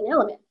mise-en-scene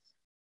elements.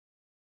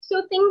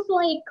 So things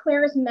like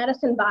Claire's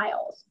medicine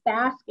vials,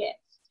 baskets,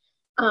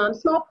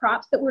 small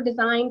props that were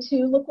designed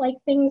to look like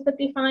things that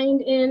they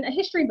find in a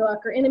history book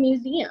or in a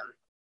museum.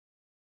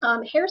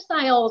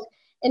 Hairstyles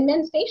and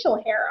men's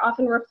facial hair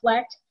often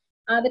reflect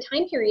the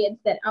time periods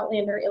that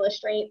Outlander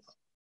illustrates,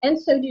 and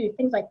so do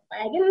things like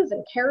wagons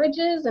and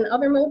carriages and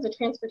other modes of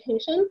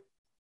transportation.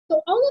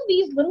 So all of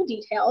these little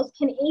details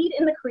can aid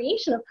in the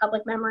creation of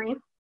public memory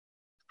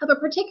of a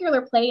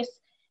particular place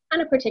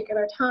and a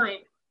particular time.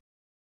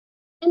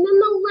 And then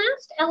the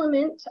last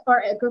element,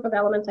 or a group of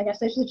elements, I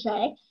guess I should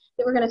say,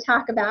 that we're going to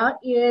talk about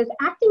is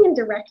acting and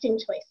directing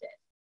choices.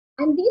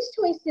 And these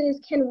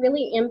choices can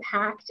really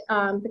impact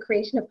the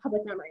creation of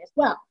public memory as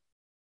well.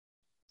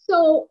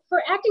 So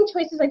for acting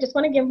choices, I just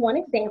want to give one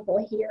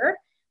example here.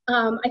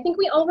 I think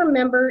we all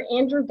remember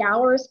Andrew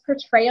Gower's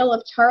portrayal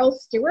of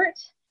Charles Stewart.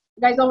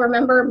 You guys all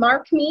remember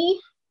Mark Me?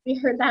 We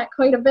heard that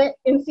quite a bit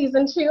in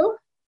season 2.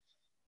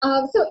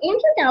 So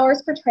Andrew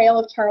Gower's portrayal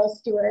of Charles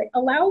Stewart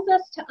allows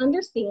us to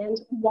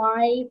understand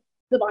why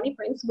the Bonnie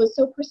Prince was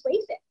so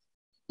persuasive,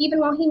 even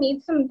while he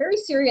made some very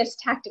serious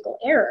tactical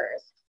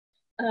errors.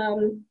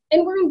 And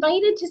we're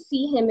invited to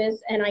see him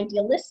as an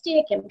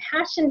idealistic,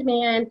 impassioned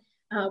man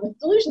with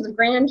delusions of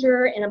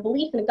grandeur and a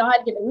belief in a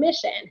God-given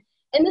mission.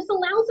 And this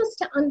allows us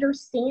to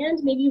understand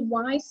maybe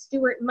why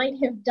Stewart might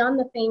have done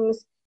the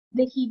things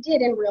that he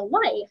did in real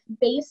life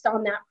based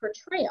on that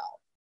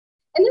portrayal.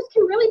 And this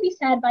can really be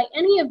said by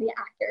any of the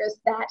actors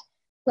that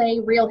play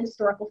real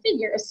historical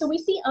figures. So we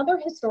see other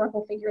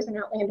historical figures in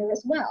Outlander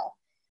as well.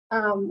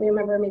 We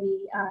remember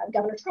maybe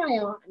Governor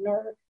Tryon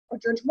or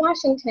George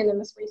Washington in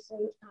this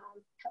recent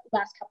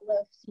last couple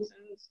of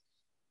seasons.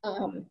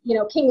 You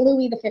know, King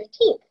Louis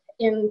XV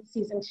in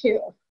season 2.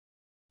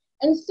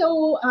 And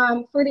so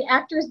for the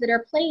actors that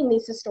are playing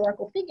these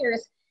historical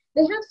figures,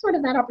 they have sort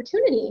of that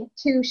opportunity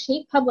to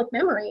shape public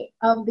memory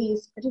of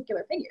these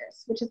particular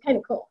figures, which is kind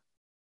of cool.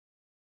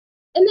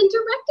 And then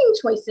directing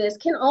choices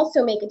can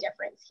also make a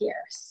difference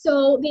here.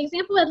 So the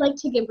example I'd like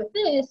to give with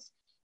this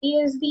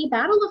is the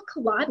Battle of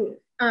Culloden.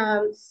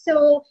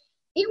 So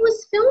it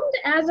was filmed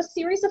as a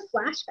series of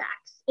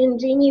flashbacks in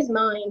Jamie's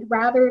mind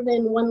rather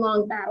than one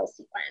long battle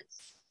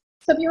sequence.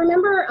 So if you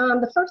remember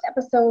the first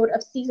episode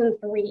of season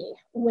 3,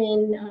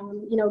 when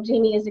you know,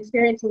 Jamie is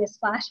experiencing these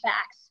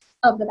flashbacks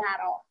of the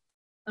battle,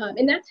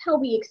 and that's how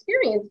we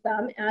experience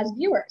them as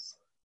viewers.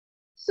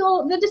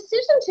 So the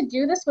decision to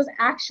do this was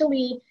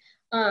actually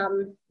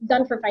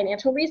done for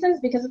financial reasons,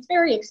 because it's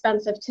very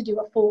expensive to do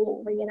a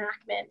full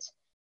reenactment,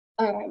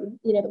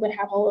 you know, that would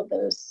have all of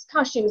those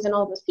costumes and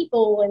all those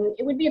people, and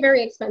it would be a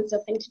very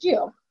expensive thing to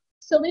do.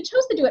 So they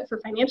chose to do it for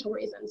financial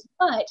reasons,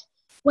 but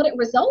what it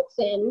results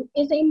in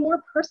is a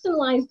more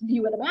personalized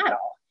view of the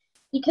battle,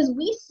 because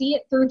we see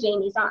it through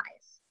Jamie's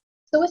eyes.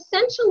 So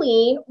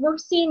essentially, we're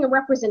seeing a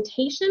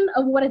representation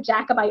of what a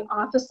Jacobite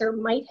officer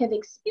might have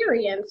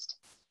experienced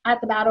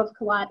at the Battle of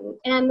Culloden,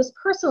 and this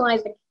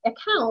personalized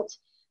account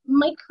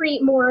might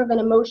create more of an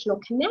emotional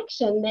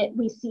connection that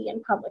we see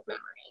in public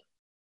memory.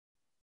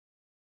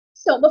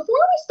 So before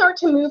we start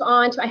to move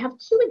on to, I have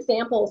 2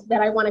 examples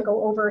that I want to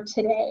go over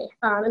today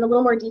in a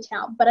little more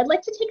detail, but I'd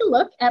like to take a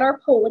look at our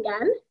poll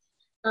again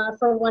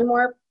for one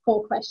more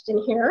poll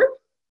question here.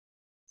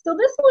 So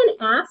this one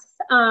asks,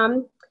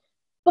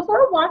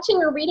 before watching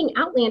or reading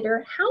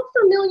Outlander, how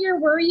familiar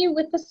were you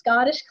with the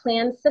Scottish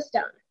clan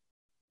system?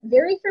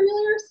 Very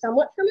familiar,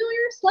 somewhat familiar,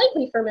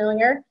 slightly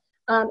familiar.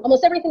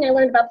 Almost everything I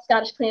learned about the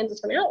Scottish clans is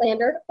from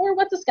Outlander, or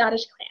what's a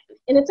Scottish clan?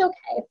 And it's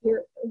okay if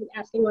you're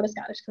asking what a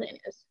Scottish clan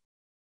is.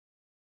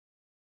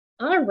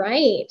 All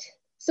right,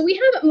 so we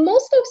have,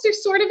 most folks are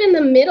sort of in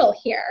the middle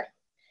here.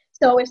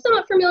 So if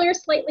somewhat familiar,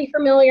 slightly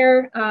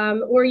familiar,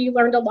 or you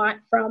learned a lot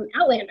from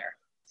Outlander.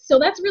 So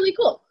that's really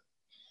cool.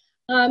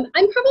 I'm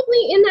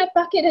probably in that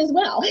bucket as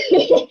well.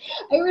 I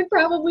would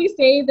probably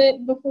say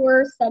that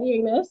before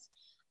studying this,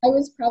 I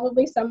was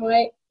probably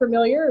somewhat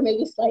familiar, or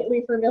maybe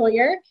slightly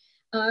familiar,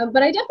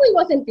 but I definitely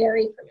wasn't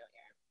very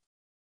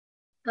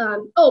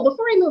familiar. Oh,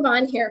 before I move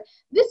on here,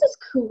 this is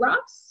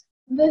Courops,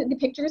 the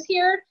pictures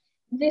here.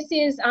 This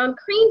is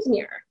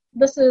Cranesmere.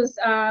 This is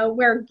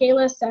where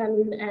Galus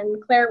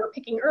and Claire were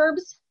picking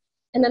herbs.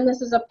 And then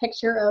this is a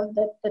picture of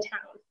the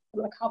town,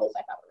 some of the cobbles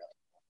I thought were really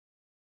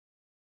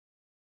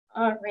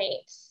cool. All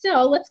right,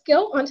 so let's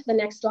go on to the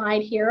next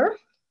slide here.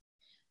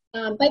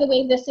 By the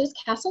way, this is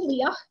Castle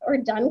Leah, or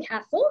Dun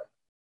Castle.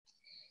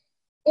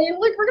 And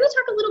we're going to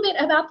talk a little bit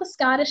about the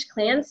Scottish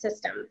clan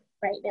system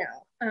right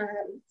now.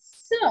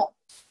 So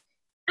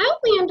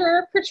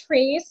Outlander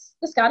portrays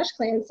the Scottish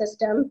clan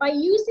system by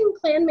using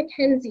Clan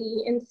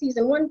Mackenzie in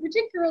season 1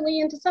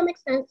 particularly, and to some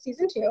extent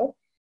season 2,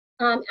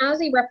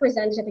 as a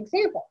representative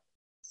example.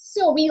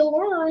 So we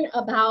learn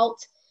about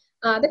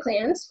the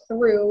clans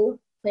through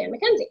Clan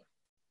Mackenzie.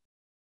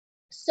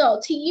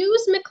 So to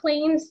use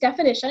Maclean's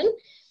definition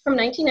from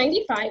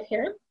 1995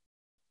 here,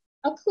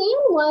 a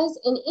clan was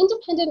an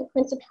independent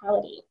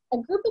principality, a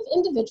group of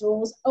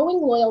individuals owing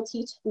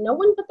loyalty to no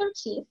one but their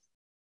chief,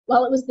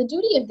 while it was the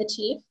duty of the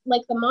chief,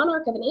 like the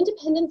monarch of an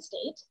independent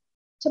state,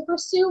 to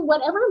pursue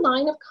whatever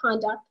line of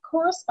conduct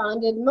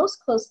corresponded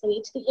most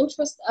closely to the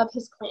interests of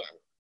his clan.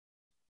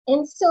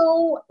 And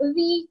so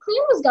the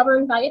clan was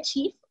governed by a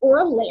chief or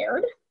a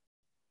laird.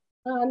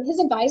 His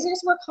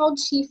advisors were called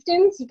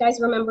chieftains. You guys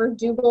remember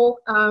Dougal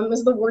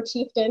was the war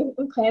chieftain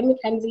of Clan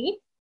Mackenzie.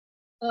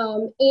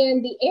 And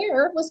the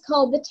heir was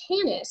called the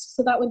Tanist.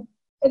 So that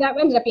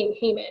ended up being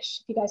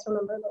Hamish, if you guys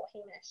remember little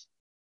Hamish.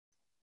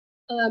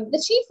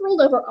 The chief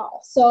ruled over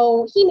all.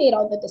 So he made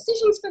all the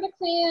decisions for the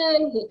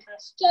clan, he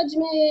passed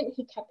judgment,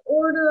 he kept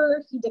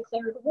order, he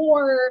declared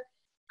war,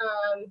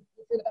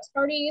 he threw the best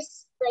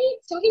parties, right?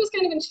 So he was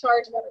kind of in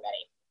charge of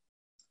everybody.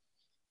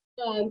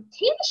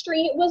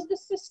 Tanistry was the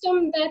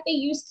system that they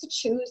used to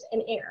choose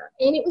an heir,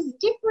 and it was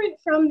different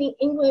from the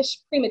English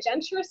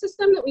primogeniture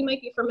system that we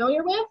might be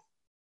familiar with.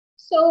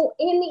 So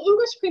in the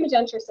English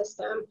primogeniture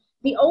system,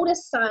 the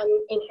oldest son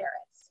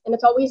inherits, and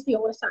it's always the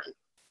oldest son.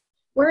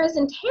 Whereas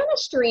in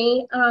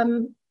Tanistry,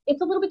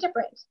 it's a little bit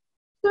different.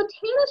 So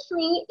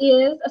Tanistry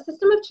is a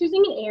system of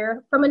choosing an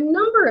heir from a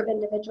number of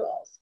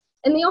individuals,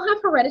 and they all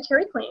have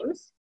hereditary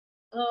claims.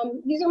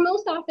 These are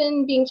most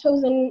often being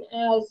chosen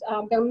as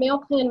their male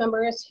clan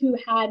members who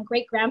had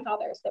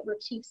great-grandfathers that were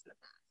chiefs in the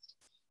past.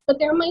 But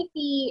there might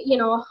be, you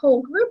know, a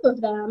whole group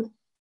of them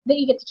that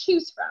you get to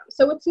choose from.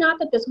 So it's not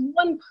that this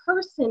one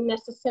person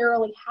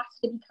necessarily has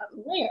to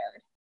become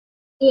laird.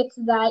 It's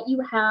that you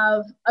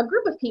have a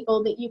group of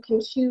people that you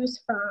can choose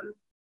from,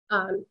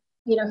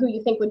 you know, who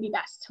you think would be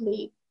best to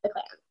lead the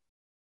clan.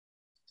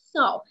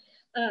 So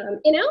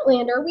in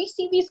Outlander, we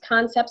see these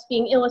concepts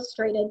being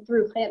illustrated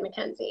through Clan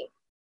Mackenzie.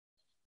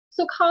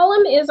 So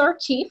Colum is our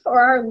chief,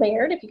 or our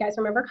laird, if you guys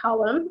remember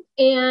Colum,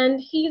 and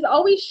he's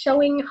always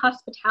showing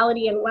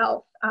hospitality and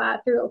wealth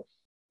through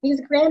these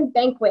grand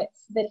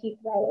banquets that he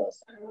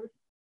throws.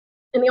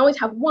 And they always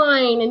have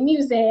wine and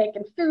music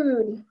and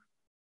food.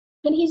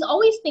 And he's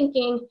always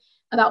thinking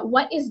about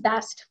what is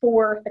best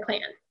for the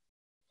clan.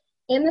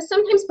 And this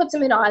sometimes puts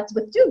him at odds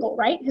with Dougal,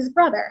 right, his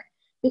brother,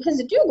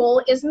 because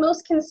Dougal is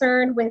most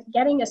concerned with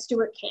getting a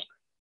Stuart king.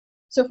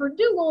 So for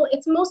Dougal,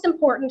 it's most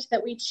important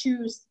that we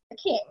choose the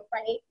king,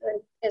 right,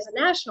 as a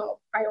national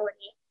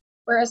priority.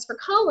 Whereas for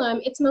Colum,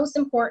 it's most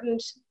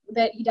important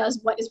that he does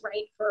what is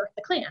right for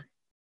the clan.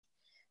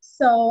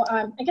 So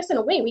I guess in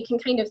a way, we can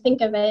kind of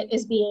think of it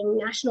as being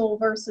national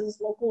versus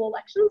local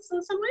elections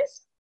in some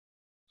ways.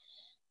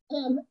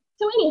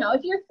 So anyhow,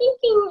 if you're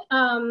thinking,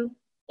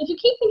 if you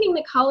keep thinking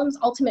that Colum's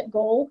ultimate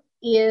goal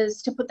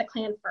is to put the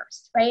clan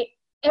first, right,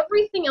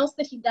 everything else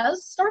that he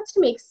does starts to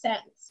make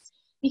sense,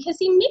 because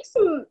he makes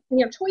some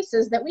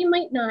choices that we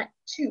might not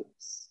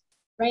choose,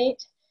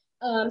 right?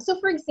 So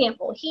for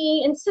example,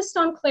 he insists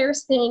on Claire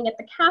staying at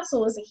the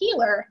castle as a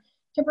healer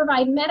to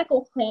provide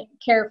medical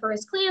care for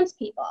his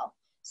clanspeople.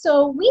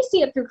 So we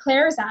see it through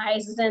Claire's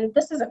eyes, and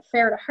this isn't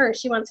fair to her.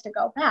 She wants to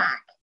go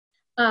back.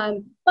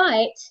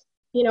 But,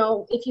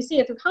 if you see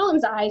it through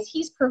Colum's eyes,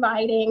 he's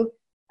providing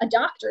a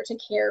doctor to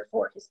care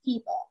for his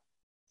people.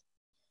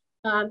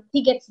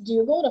 He gets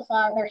Dougal to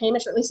father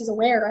Hamish, or at least he's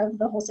aware of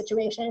the whole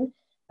situation,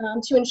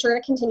 to ensure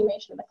a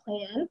continuation of the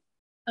clan.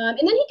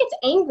 And then he gets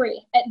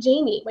angry at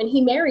Jamie when he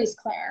marries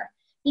Claire,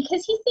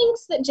 because he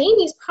thinks that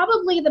Jamie's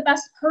probably the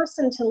best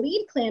person to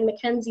lead Clan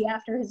Mackenzie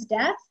after his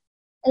death,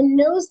 and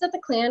knows that the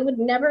clan would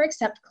never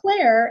accept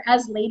Claire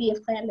as Lady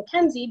of Clan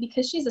Mackenzie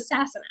because she's a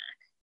Sassenach.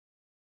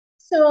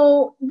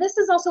 So this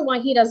is also why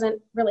he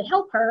doesn't really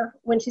help her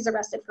when she's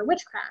arrested for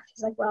witchcraft.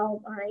 He's like,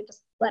 well, all right,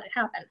 just let it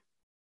happen.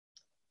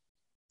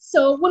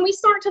 So when we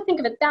start to think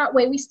of it that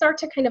way, we start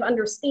to kind of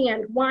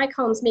understand why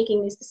Colum's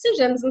making these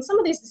decisions, and some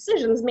of these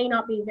decisions may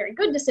not be very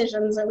good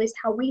decisions, or at least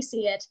how we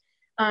see it,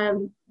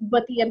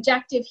 but the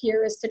objective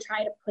here is to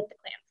try to put the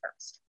clan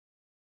first.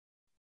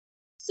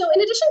 So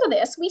in addition to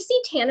this, we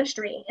see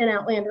tanistry in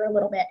Outlander a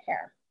little bit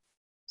here.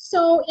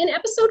 So in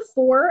episode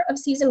 4 of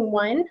season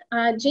 1,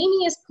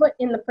 Jamie is put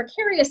in the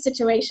precarious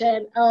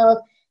situation of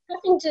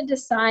having to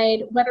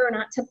decide whether or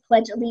not to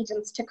pledge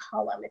allegiance to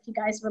Colum. If you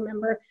guys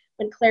remember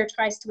when Claire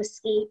tries to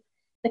escape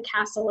the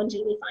castle and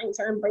Jamie finds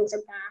her and brings her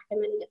back,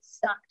 and then he gets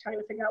stuck trying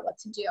to figure out what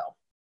to do.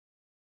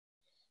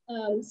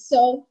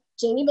 So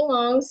Jamie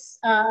belongs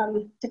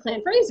to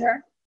Clan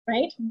Fraser,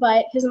 right?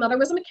 But his mother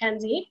was a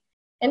Mackenzie,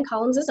 and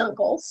Colum's his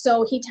uncle,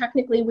 so he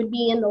technically would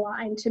be in the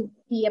line to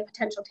be a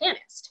potential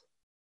Tannist.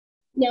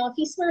 Now, if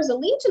he swears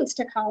allegiance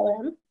to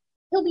Colum,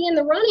 he'll be in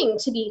the running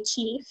to be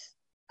chief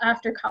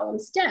after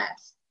Colum's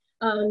death,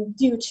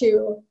 due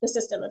to the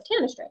system of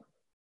Tanistry.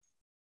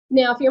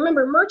 Now, if you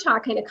remember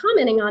Murtaugh kind of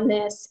commenting on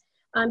this,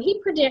 he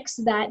predicts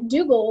that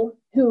Dougal,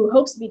 who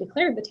hopes to be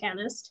declared the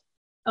Tannist,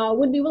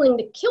 would be willing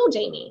to kill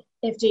Jamie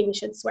if Jamie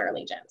should swear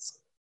allegiance.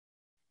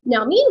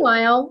 Now,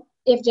 meanwhile,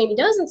 if Jamie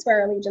doesn't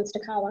swear allegiance to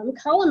Colum,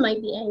 Colum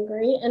might be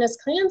angry, and his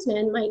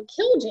clansmen might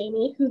kill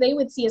Jamie, who they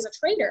would see as a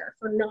traitor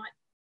for not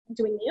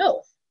doing the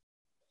oath.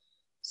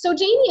 So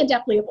Jamie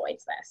adeptly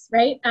avoids this,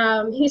 right?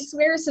 He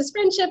swears his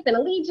friendship and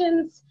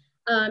allegiance,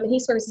 and he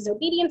swears his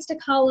obedience to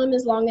Colum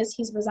as long as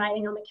he's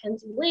residing on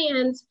Mackenzie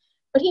lands,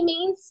 but he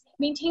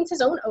maintains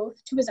his own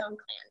oath to his own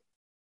clan.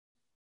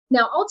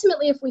 Now,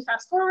 ultimately, if we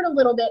fast forward a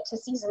little bit to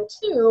season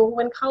 2,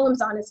 when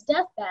Colum's on his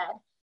deathbed,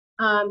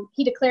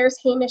 he declares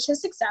Hamish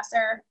his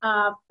successor,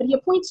 but he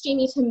appoints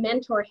Jamie to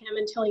mentor him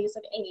until he's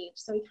of age,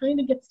 so he kind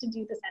of gets to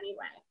do this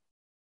anyway.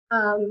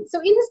 So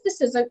in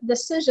his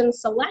decision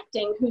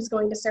selecting who's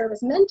going to serve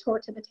as mentor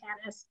to the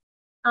Tannist,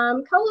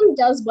 Colum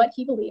does what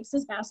he believes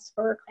is best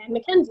for Clan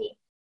Mackenzie,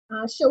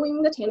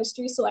 showing the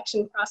Tannistry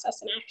selection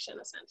process in action,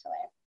 essentially.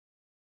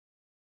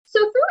 So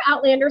through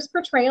Outlander's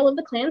portrayal of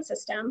the clan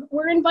system,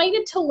 we're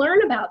invited to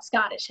learn about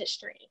Scottish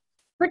history,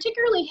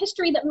 particularly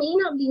history that may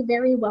not be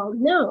very well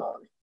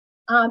known.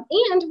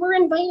 And we're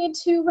invited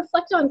to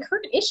reflect on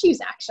current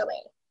issues,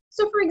 actually.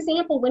 So for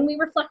example, when we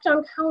reflect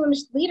on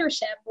Colum's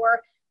leadership,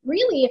 or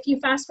really, if you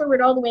fast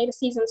forward all the way to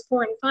seasons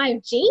 4 and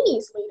 5,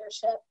 Jamie's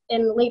leadership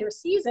in later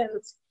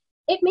seasons,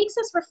 it makes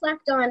us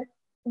reflect on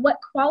what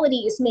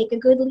qualities make a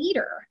good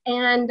leader,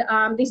 and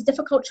these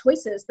difficult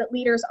choices that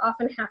leaders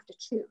often have to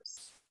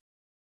choose.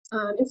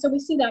 And so we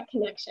see that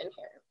connection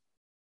here.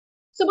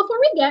 So before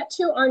we get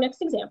to our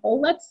next example,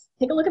 let's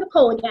take a look at the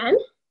poll again.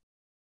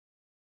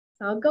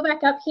 I'll go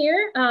back up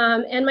here,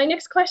 and my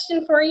next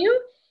question for you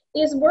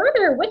is, were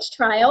there witch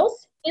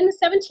trials in the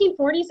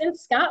 1740s in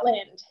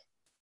Scotland?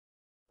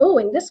 Oh,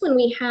 and this one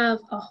we have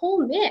a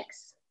whole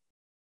mix.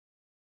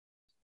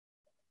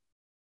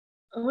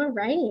 All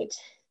right.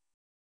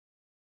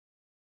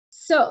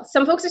 So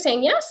some folks are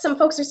saying yes, some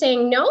folks are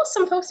saying no,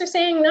 some folks are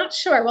saying not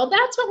sure. Well,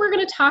 that's what we're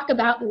going to talk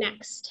about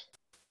next.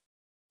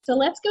 So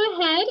let's go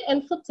ahead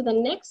and flip to the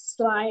next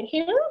slide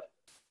here.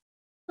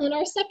 And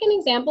our second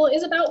example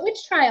is about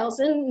witch trials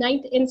in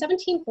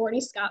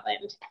 1740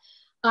 Scotland.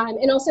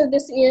 And also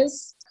this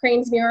is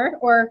Cranesmuir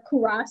or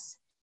Curas.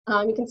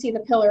 You can see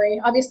the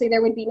pillory. Obviously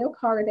there would be no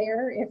car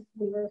there if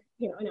we were,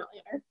 an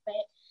Outlander,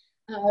 but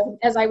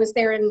as I was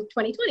there in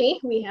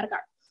 2020, we had a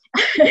car.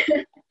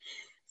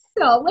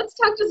 So let's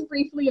talk just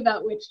briefly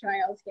about witch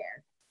trials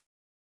here.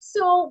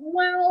 So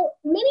while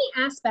many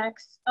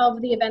aspects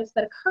of the events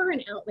that occur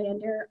in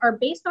Outlander are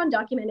based on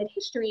documented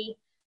history,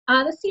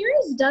 the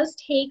series does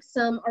take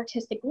some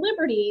artistic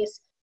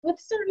liberties with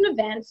certain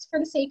events for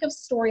the sake of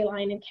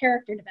storyline and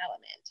character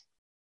development.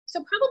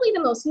 So probably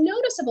the most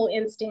noticeable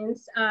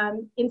instance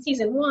in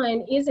season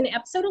 1 is in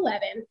episode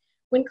 11,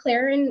 when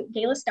Claire and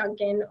Galis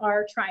Duncan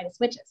are tried as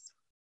witches.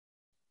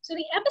 So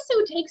the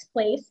episode takes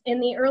place in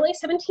the early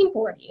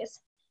 1740s,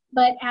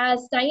 but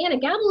as Diana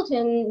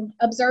Gabaldon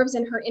observes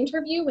in her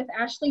interview with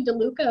Ashley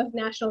DeLuca of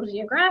National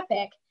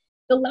Geographic,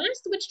 the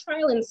last witch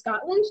trial in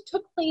Scotland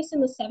took place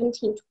in the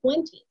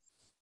 1720s.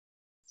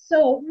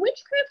 So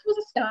witchcraft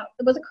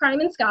was a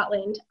crime in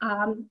Scotland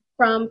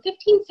from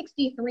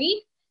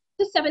 1563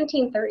 to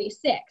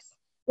 1736,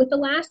 with the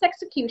last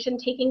execution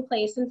taking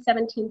place in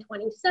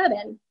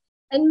 1727,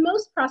 and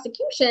most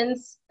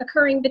prosecutions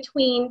occurring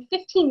between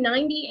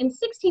 1590 and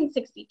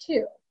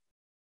 1662.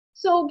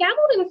 So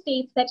Gabaldon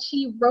states that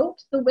she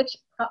wrote the witch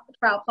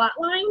trial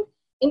plotline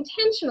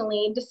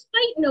intentionally,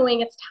 despite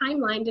knowing its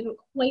timeline didn't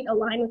quite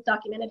align with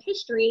documented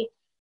history,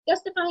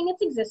 justifying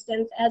its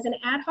existence as an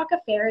ad hoc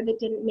affair that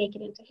didn't make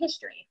it into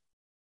history.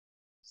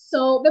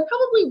 So there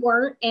probably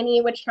weren't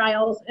any witch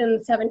trials in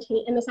the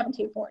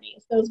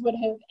 1740s. Those would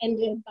have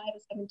ended by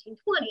the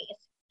 1720s.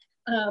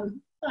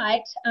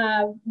 But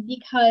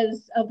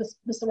because of the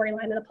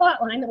storyline and the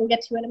plot line that we'll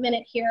get to in a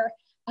minute here,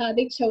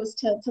 they chose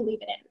to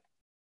leave it in.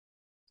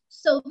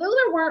 So though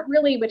there weren't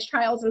really witch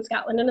trials in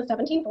Scotland in the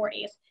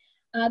 1740s,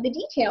 the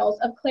details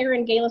of Claire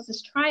and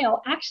Galis's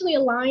trial actually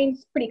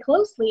aligns pretty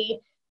closely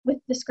with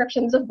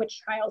descriptions of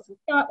witch trials in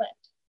Scotland.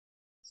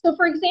 So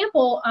for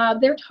example,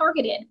 they're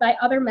targeted by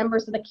other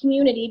members of the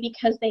community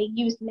because they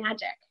used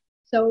magic.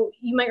 So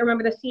you might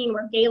remember the scene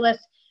where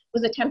Galis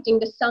was attempting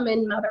to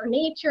summon Mother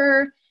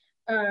Nature,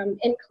 and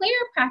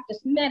Claire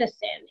practiced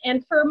medicine.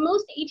 And for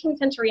most 18th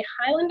century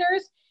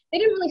Highlanders, they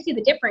didn't really see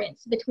the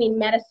difference between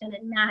medicine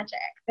and magic.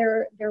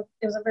 There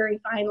was a very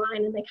fine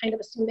line, and they kind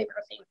of assumed they were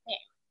the same thing.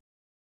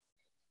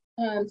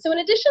 So in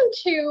addition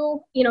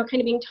to,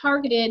 kind of being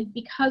targeted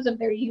because of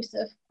their use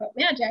of quote,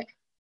 magic,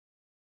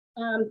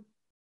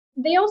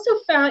 they also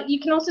found, you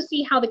can also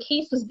see how the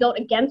case was built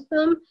against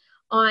them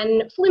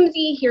on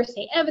flimsy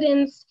hearsay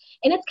evidence,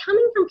 and it's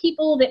coming from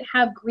people that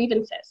have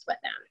grievances with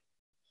them.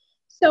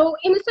 So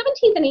in the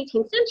 17th and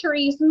 18th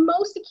centuries,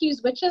 most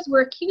accused witches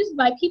were accused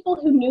by people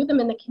who knew them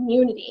in the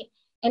community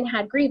and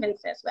had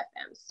grievances with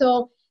them.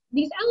 So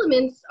these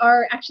elements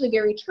are actually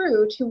very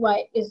true to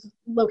what is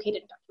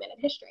located in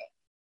documented history.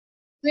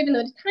 So even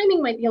though the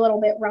timing might be a little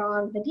bit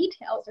wrong, the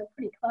details are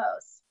pretty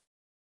close.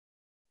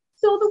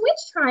 So the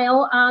witch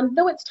trial,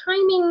 though its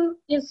timing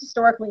is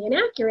historically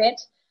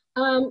inaccurate,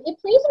 it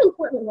plays an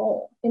important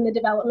role in the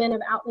development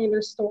of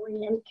Outlander's story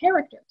and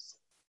characters.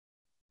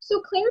 So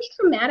Claire's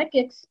traumatic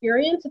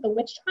experience at the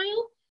witch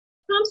trial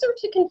prompts her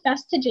to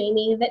confess to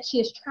Jamie that she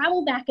has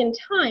traveled back in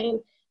time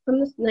from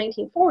the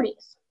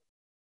 1940s.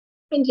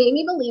 And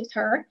Jamie believes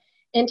her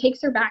and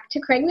takes her back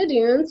to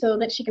Craignadoon so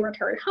that she can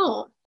return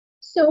home.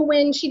 So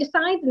when she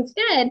decides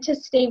instead to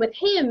stay with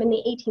him in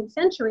the 18th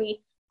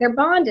century, their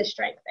bond is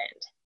strengthened.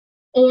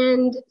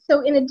 And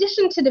so in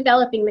addition to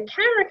developing the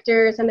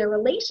characters and their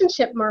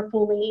relationship more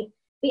fully,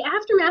 the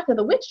aftermath of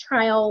the witch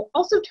trial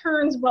also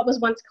turns what was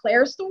once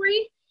Claire's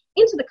story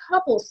into the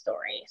couple's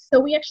story. So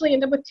we actually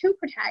end up with two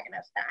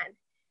protagonists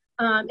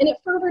then. And it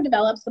further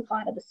develops the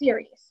plot of the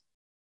series.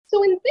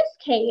 So in this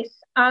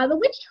case, the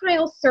witch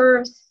trial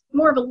serves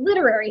more of a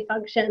literary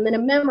function than a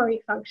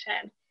memory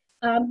function.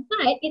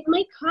 But it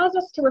might cause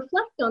us to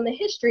reflect on the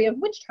history of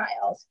witch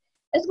trials,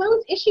 as well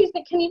as issues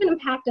that can even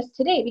impact us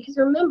today. Because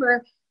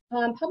remember,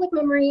 public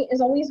memory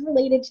is always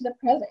related to the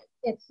present.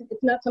 It's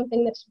not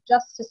something that's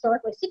just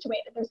historically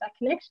situated. There's that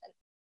connection.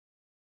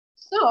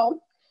 So,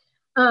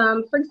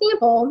 for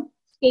example,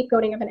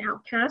 scapegoating of an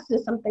outcast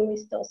is something we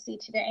still see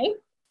today.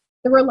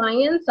 The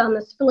reliance on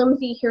this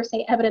flimsy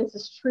hearsay evidence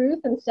as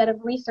truth instead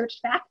of researched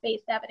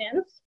fact-based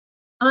evidence.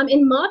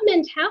 And mob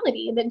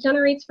mentality that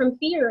generates from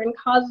fear and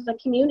causes a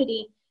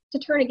community to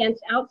turn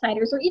against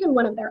outsiders or even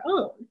one of their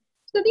own.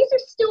 So these are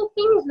still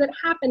things that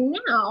happen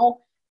now,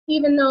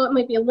 even though it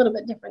might be a little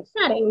bit different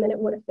setting than it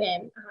would have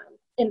been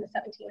in the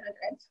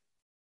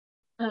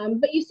 1700s.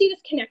 But you see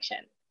this connection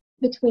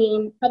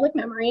between public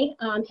memory,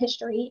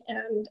 history,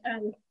 and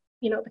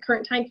the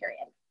current time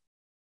period.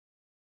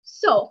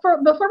 So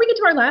before we get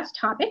to our last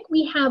topic,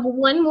 we have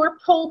one more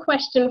poll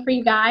question for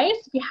you guys.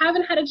 If you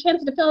haven't had a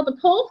chance to fill out the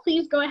poll,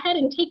 please go ahead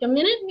and take a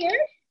minute here.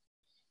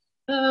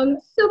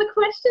 So the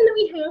question that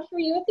we have for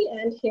you at the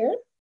end here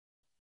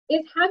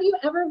is, have you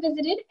ever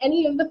visited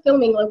any of the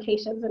filming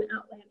locations in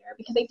Outlander?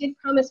 Because I did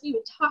promise we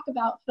would talk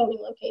about filming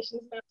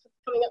locations. That's what's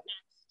coming up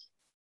next.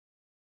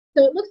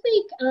 So it looks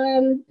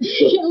like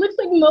it looks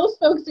like most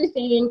folks are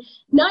saying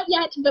not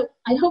yet, but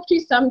I hope to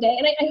someday,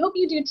 and I hope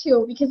you do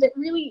too, because it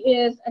really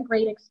is a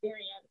great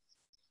experience.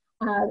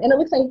 And it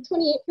looks like 28%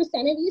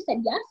 of you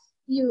said yes,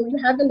 you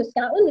have been to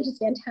Scotland, which is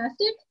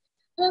fantastic.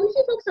 A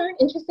few folks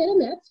aren't interested,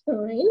 and that's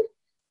fine.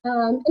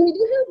 And we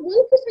do have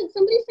 1%.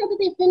 Somebody said that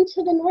they've been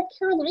to the North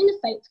Carolina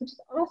sites, which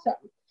is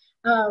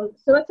awesome.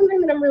 So that's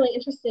something that I'm really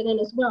interested in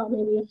as well,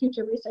 maybe a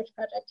future research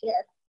project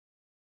here.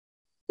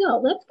 So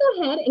let's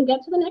go ahead and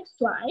get to the next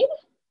slide.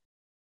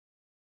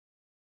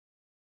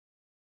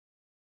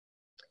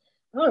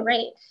 All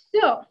right,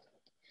 so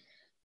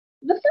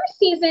the first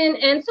season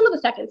and some of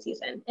the second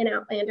season in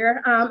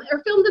Outlander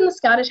are filmed in the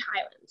Scottish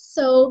Highlands.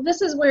 So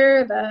this is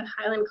where the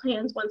Highland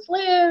clans once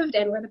lived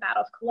and where the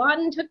Battle of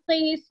Culloden took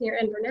place near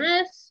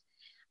Inverness.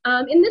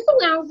 And this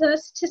allows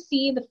us to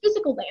see the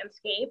physical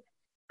landscape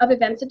of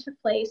events that took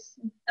place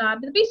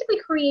that basically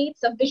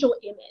creates a visual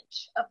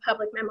image of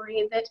public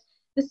memory that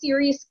the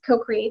series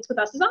co-creates with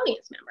us as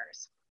audience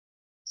members.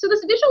 So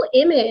this visual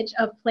image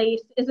of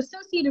place is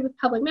associated with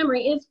public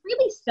memory is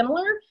really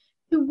similar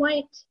to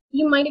what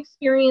you might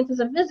experience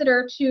as a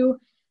visitor to,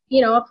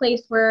 a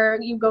place where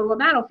you go to a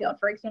battlefield,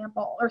 for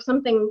example, or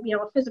something,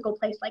 a physical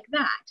place like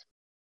that.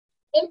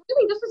 And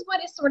really, this is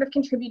what is sort of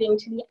contributing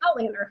to the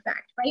Outlander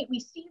effect, right? We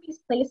see these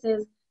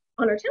places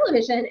on our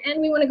television and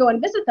we want to go and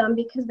visit them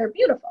because they're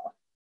beautiful.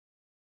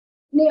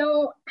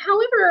 Now,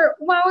 however,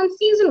 while in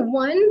season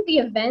 1, the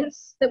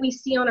events that we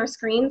see on our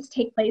screens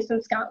take place in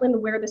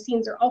Scotland where the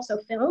scenes are also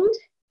filmed,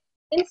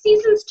 in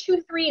seasons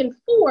 2, 3, and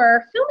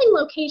 4, filming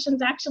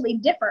locations actually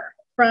differ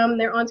from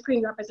their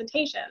on-screen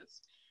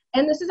representations.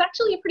 And this is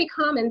actually a pretty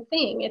common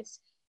thing. It's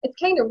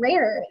kind of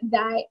rare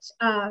that,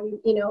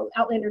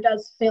 Outlander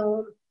does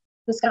film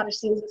the Scottish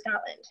scenes in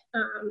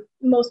Scotland.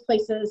 Most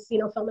places,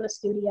 film in a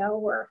studio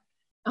or,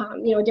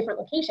 a different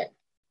location.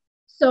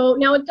 So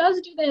now it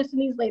does do this in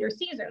these later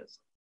seasons.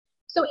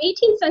 So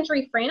 18th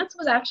century France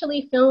was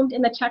actually filmed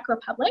in the Czech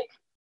Republic.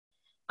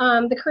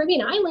 The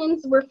Caribbean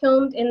islands were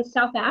filmed in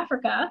South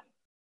Africa.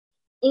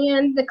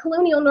 And the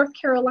colonial North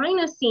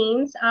Carolina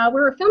scenes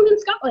were filmed in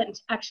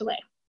Scotland, actually.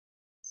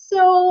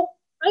 So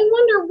I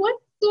wonder,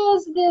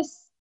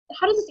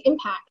 how does this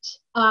impact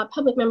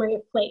public memory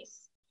of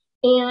place?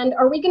 And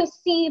are we going to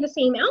see the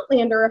same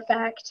Outlander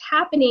effect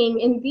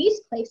happening in these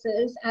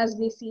places as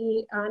we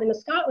see in the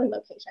Scotland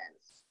locations?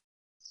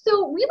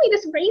 So really,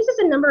 this raises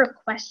a number of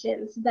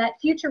questions that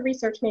future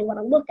research may want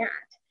to look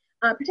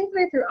at,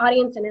 particularly through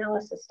audience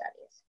analysis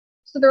studies.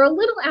 So they're a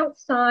little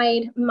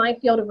outside my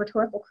field of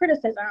rhetorical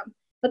criticism,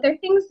 but they're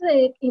things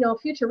that,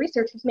 future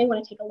researchers may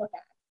want to take a look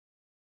at.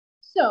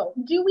 So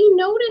do we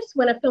notice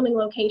when a filming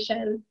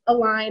location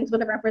aligns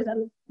with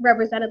a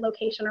represented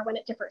location or when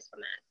it differs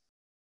from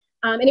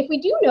that? And if we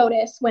do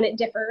notice when it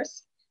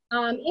differs,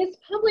 is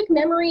public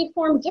memory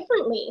formed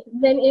differently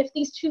than if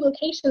these two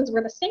locations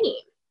were the same?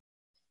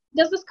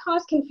 Does this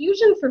cause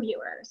confusion for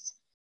viewers?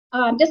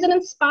 Does it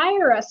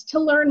inspire us to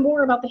learn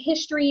more about the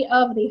history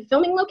of the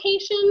filming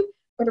location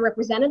or the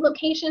represented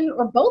location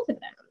or both of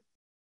them?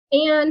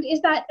 And is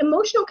that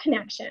emotional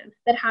connection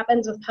that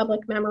happens with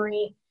public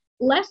memory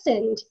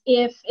lessened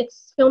if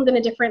it's filmed in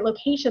a different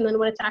location than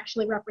when it's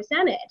actually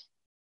represented?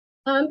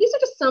 These are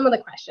just some of the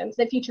questions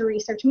that future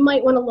research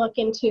might want to look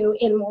into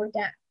in more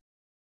depth.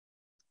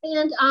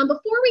 And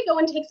before we go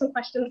and take some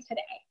questions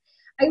today,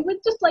 I would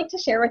just like to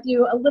share with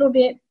you a little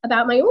bit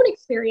about my own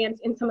experience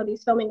in some of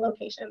these filming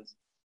locations.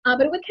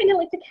 But I would kind of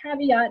like to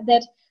caveat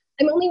that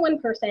I'm only one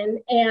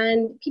person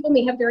and people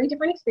may have very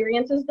different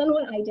experiences than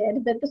what I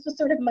did, but this was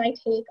sort of my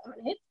take on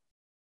it.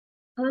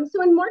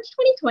 So in March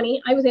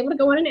 2020, I was able to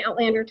go on an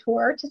Outlander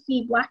tour to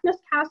see Blackness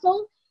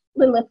Castle,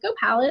 Linlithgow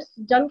Palace,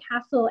 Dun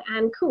Castle,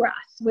 and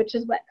Curas, which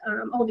is what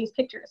all these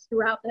pictures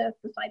throughout the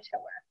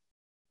slideshow were.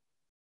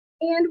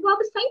 And while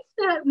the sites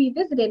that we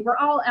visited were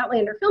all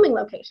Outlander filming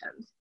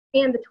locations,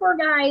 and the tour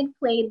guide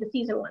played the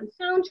season 1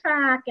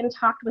 soundtrack and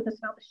talked with us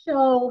about the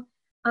show,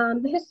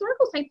 the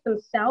historical sites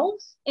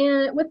themselves,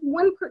 and with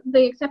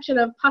the exception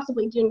of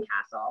possibly Dun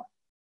Castle,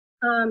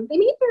 they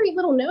made very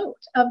little note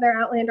of their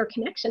Outlander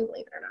connection,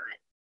 believe it or not.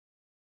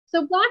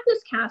 So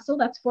Blackness Castle,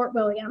 that's Fort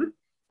William,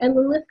 and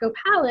Linlithgow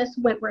Palace,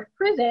 Wentworth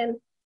Prison,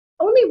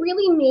 only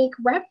really make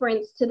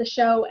reference to the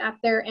show at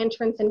their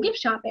entrance and gift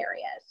shop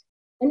areas.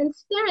 And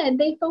instead,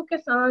 they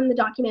focus on the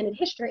documented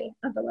history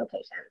of the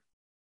location.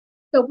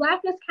 So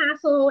Blackness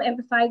Castle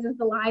emphasizes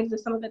the lives of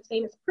some of its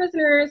famous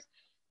prisoners,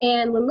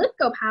 and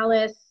Linlithgow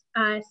Palace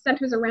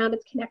centers around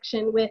its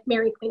connection with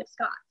Mary, Queen of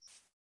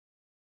Scots.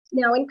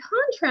 Now, in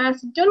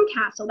contrast, Dun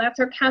Castle, that's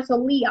our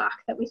Castle Leoch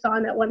that we saw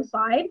in that one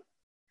slide,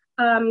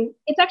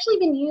 it's actually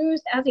been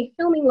used as a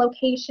filming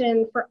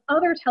location for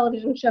other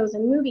television shows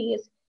and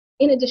movies,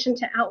 in addition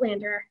to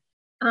Outlander.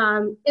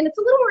 And it's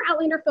a little more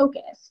Outlander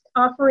focused,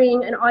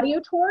 offering an audio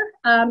tour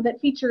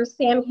that features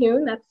Sam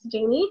Hune, that's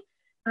Jamie,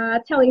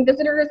 telling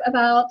visitors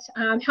about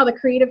how the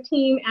creative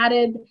team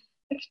added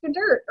extra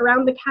dirt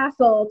around the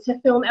castle to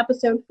film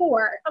episode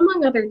 4,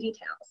 among other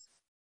details.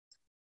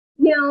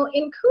 Now,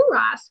 in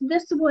Curas,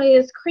 this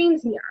was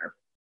Cranesmere.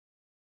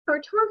 Our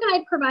tour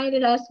guide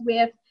provided us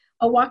with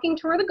a walking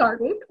tour of the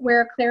garden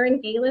where Claire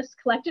and Galus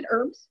collected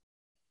herbs,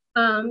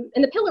 and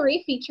the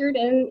pillory featured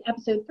in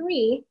episode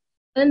 3,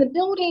 and the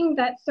building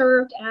that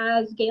served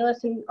as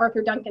Galus and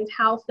Arthur Duncan's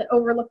house that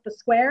overlooked the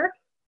square.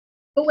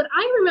 But what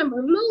I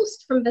remember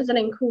most from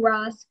visiting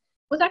Kuras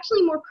was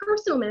actually more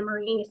personal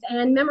memories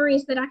and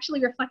memories that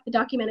actually reflect the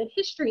documented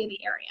history of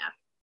the area.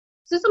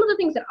 So some of the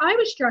things that I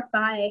was struck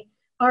by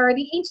are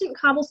the ancient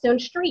cobblestone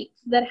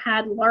streets that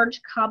had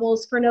large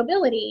cobbles for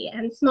nobility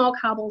and small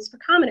cobbles for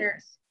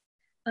commoners.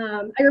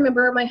 I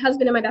remember my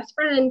husband and my best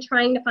friend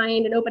trying to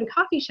find an open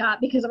coffee shop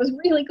because it was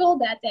really cold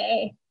that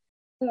day.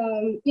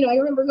 I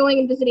remember going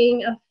and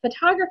visiting a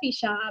photography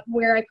shop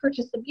where I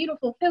purchased a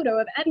beautiful photo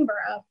of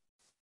Edinburgh.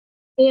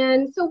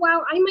 And so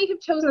while I might have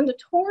chosen to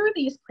tour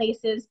these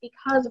places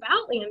because of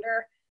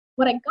Outlander,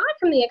 what I got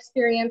from the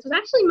experience was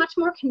actually much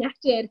more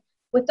connected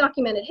with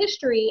documented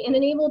history and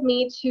enabled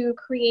me to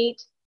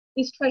create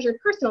these treasured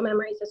personal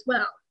memories as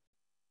well.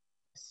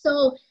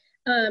 So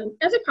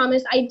as I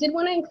promised, I did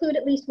want to include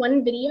at least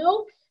one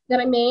video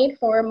that I made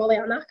for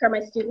Moleanak, or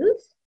my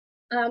students.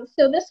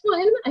 So this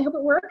one, I hope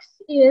it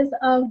works, is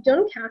of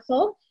Doan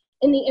Castle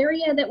in the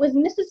area that was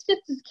Mrs.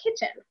 Fitz's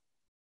kitchen.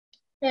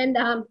 And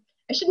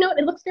I should note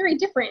it looks very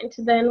different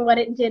than what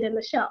it did in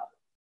the show.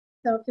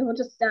 So if you'll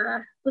just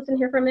listen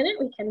here for a minute,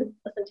 we can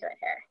listen to it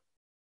here.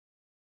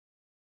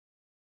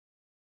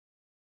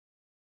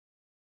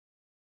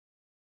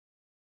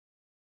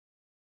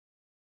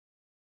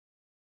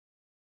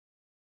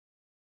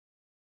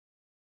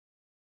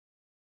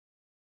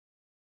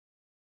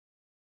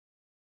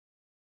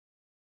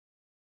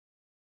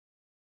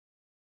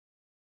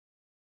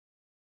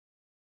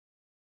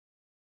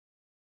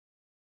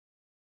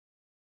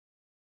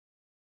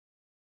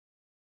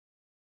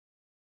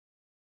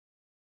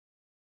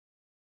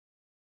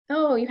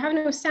 Oh, you have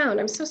no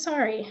sound. I'm so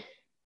sorry.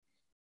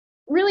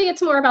 Really,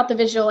 it's more about the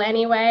visual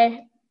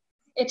anyway.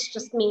 It's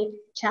just me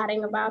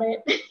chatting about it.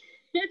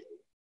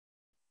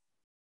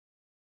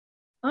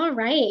 All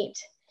right.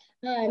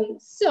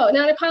 So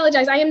now I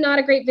apologize. I am not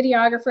a great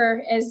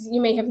videographer, as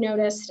you may have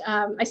noticed.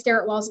 I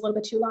stare at walls a little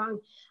bit too long.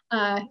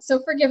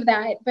 So forgive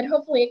that, but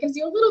hopefully it gives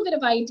you a little bit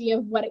of idea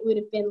of what it would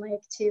have been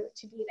like to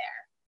be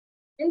there.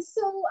 And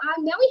so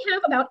now we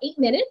have about 8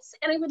 minutes,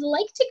 and I would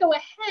like to go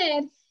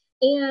ahead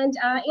and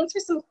answer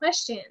some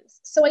questions.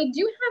 So I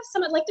do have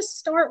some. I'd like to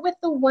start with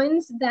the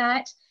ones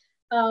that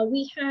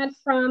we had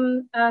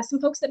from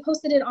some folks that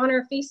posted it on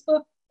our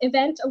Facebook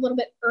event a little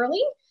bit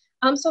early.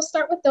 So I'll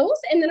start with those,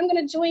 and then I'm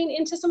going to join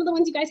into some of the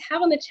ones you guys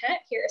have on the chat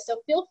here.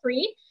 So feel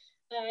free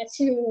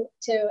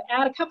to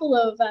add a couple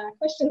of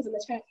questions in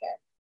the chat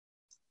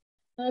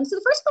here. So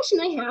the first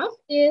question I have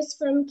is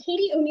from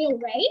Katie O'Neill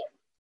Ray,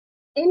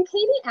 and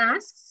Katie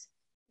asks,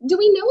 do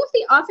we know if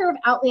the author of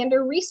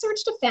Outlander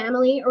researched a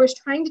family or was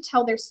trying to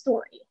tell their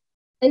story?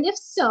 And if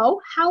so,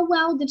 how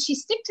well did she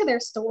stick to their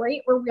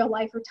story or real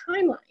life or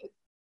timeline?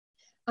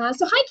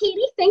 So hi,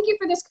 Katie. Thank you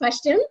for this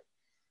question.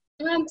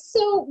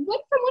 So from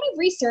what I've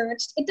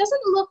researched, it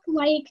doesn't look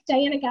like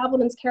Diana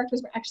Gabaldon's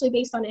characters were actually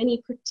based on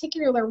any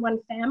particular one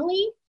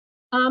family.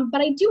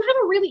 But I do have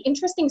a really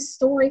interesting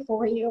story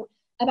for you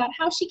about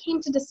how she came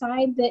to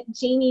decide that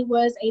Janie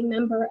was a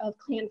member of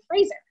Clan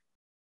Fraser.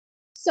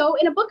 So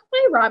in a book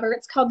by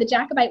Roberts called The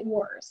Jacobite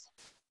Wars,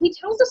 he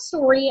tells the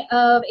story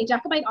of a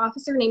Jacobite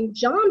officer named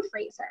John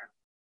Fraser.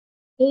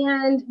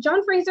 And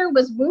John Fraser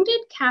was wounded,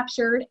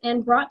 captured,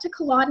 and brought to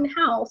Culloden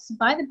House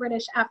by the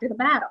British after the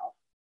battle.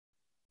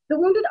 The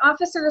wounded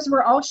officers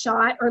were all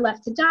shot or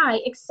left to die,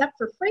 except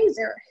for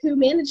Fraser, who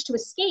managed to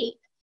escape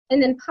and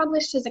then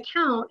published his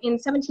account in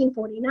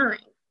 1749.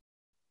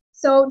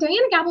 So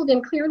Diana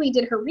Gabaldon clearly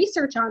did her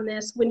research on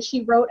this when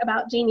she wrote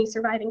about Janie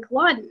surviving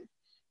Culloden.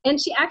 And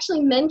she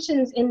actually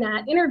mentions in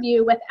that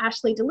interview with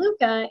Ashley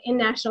DeLuca in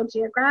National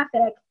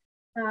Geographic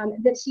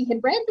that she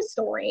had read the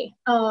story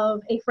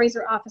of a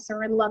Fraser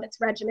officer in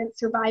Lovett's regiment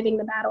surviving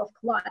the Battle of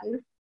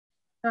Culloden.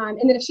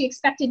 And that if she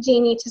expected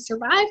Janie to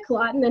survive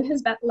Culloden, then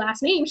his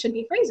last name should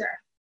be Fraser.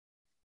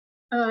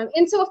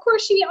 And so, of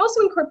course, she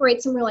also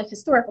incorporates some real-life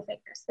historical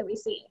figures that we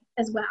see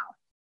as well.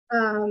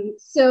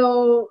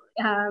 Some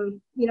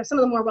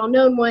of the more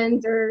well-known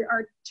ones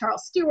are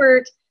Charles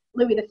Stewart,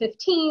 Louis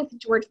XV,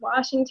 George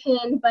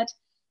Washington, but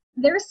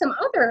there's some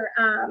other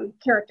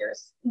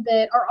characters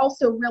that are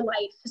also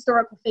real-life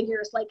historical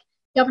figures like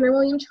Governor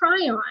William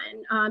Tryon,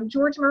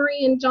 George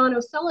Murray and John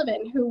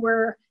O'Sullivan, who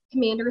were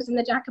commanders in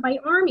the Jacobite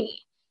Army,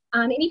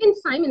 and even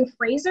Simon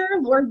Fraser,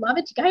 Lord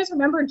Lovat. You guys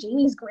remember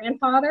Janie's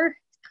grandfather?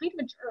 It's kind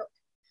of a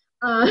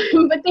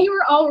jerk, but they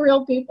were all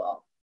real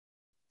people.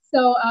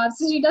 So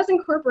she does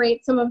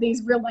incorporate some of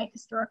these real-life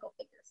historical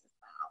figures as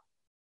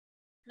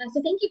well.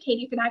 So thank you,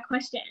 Katie, for that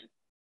question.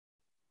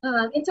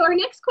 And so our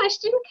next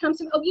question comes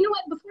from, oh, you know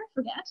what, before I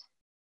forget,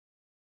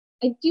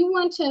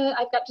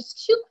 I've got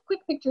just 2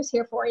 quick pictures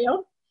here for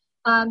you.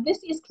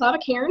 This is Clava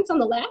Cairns on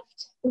the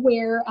left,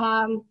 where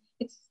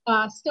it's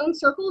a stone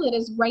circle that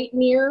is right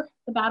near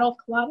the Battle of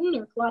Culloden,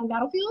 or Culloden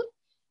Battlefield.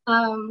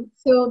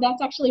 So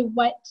that's actually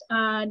what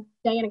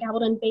Diana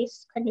Gabaldon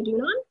based Craignadoon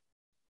on.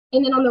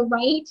 And then on the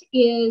right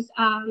is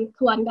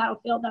Culloden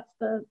Battlefield. That's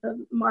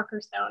the marker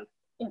stone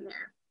in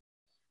there.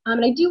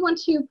 And I do want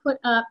to put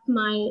up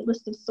my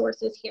list of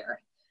sources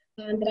here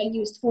that I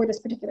used for this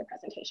particular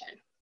presentation.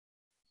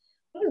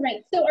 All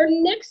right, so our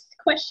next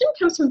question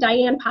comes from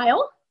Diane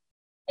Pyle.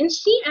 And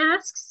she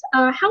asks,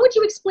 how would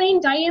you explain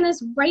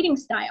Diana's writing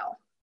style?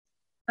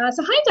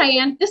 So hi,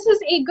 Diane. This is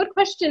a good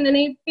question and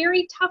a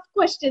very tough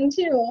question,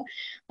 too.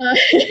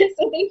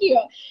 So thank you.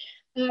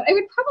 I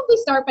would probably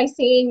start by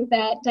saying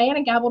that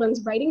Diana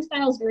Gabaldon's writing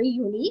style is very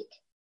unique.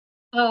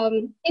 In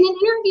an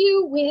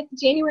interview with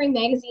January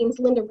Magazine's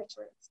Linda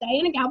Richards,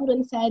 Diana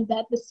Gabaldon said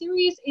that the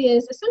series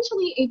is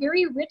essentially a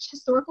very rich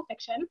historical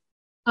fiction,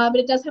 but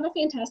it does have a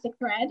fantastic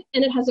thread,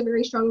 and it has a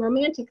very strong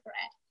romantic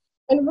thread.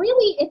 And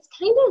really, it's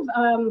kind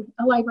of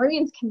a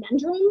librarian's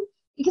conundrum,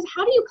 because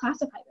how do you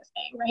classify this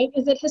thing, right?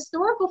 Is it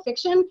historical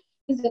fiction?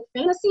 Is it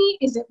fantasy?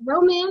 Is it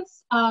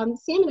romance?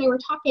 Sam and I were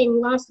talking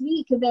last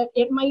week that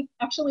it might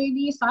actually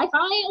be sci-fi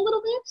a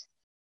little bit.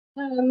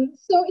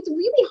 So it's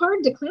really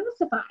hard to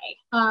classify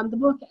the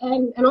book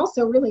and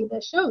also really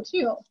the show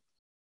too.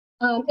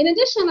 In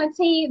addition, I'd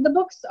say the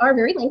books are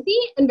very lengthy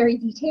and very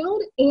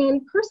detailed.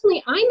 And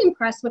personally, I'm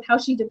impressed with how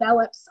she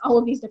develops all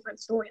of these different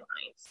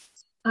storylines.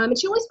 And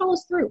she always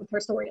follows through with her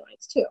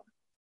storylines too.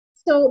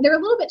 So they're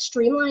a little bit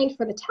streamlined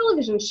for the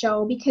television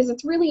show because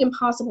it's really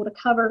impossible to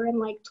cover in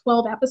like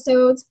 12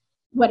 episodes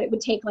what it would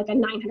take like a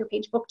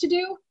 900-page book to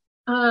do.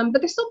 But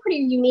they're still pretty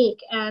unique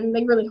and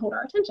they really hold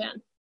our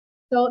attention.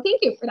 So thank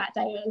you for that,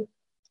 Diane.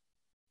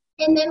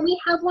 And then we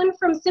have one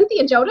from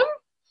Cynthia Jodham,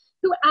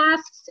 who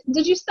asks,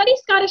 did you study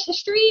Scottish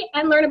history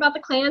and learn about the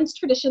clans,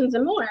 traditions,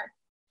 and more?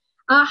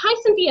 Hi,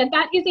 Cynthia.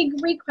 That is a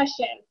great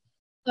question.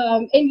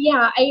 And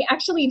yeah, I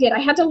actually did. I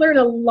had to learn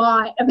a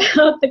lot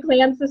about the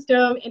clan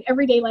system and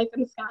everyday life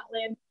in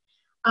Scotland.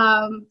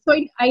 So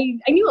I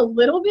knew a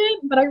little bit,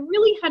 but I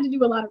really had to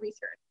do a lot of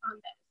research on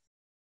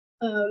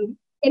this.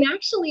 And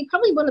actually,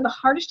 probably one of the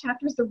hardest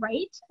chapters to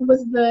write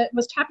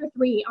was chapter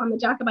 3 on the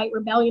Jacobite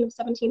Rebellion of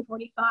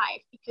 1745,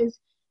 because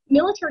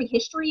military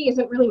history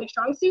isn't really my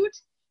strong suit.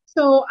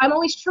 So I'm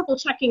always triple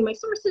checking my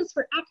sources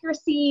for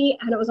accuracy,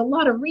 and it was a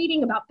lot of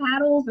reading about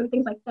battles and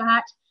things like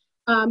that.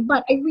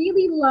 But I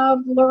really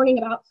loved learning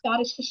about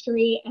Scottish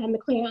history and the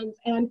clans.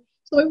 And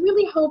so I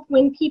really hope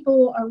when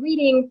people are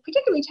reading,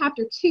 particularly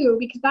chapter 2,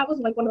 because that was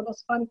like one of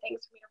those fun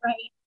things for me to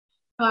write,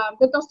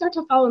 that they'll start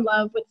to fall in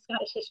love with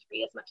Scottish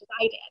history as much as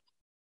I did.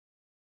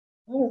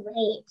 All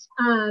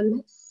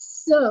right.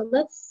 So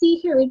let's see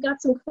here. We've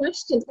got some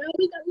questions. Wow,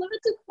 we've got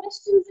lots of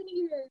questions in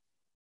here.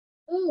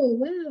 Oh,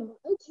 wow.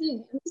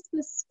 Okay. I'm just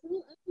going to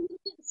scroll up a little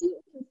bit and see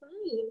what we can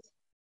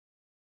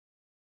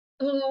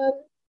find.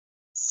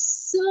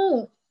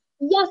 So,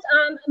 yes,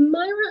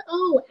 Myra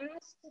O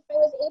asked if I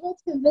was able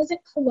to visit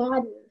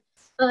Culloden.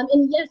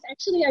 And yes,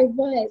 actually I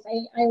was.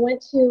 I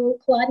went to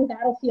Culloden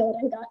Battlefield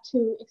and got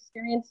to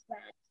experience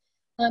that.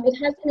 It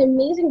has an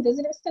amazing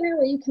visitor center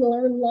where you can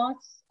learn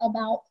lots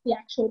about the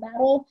actual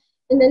battle,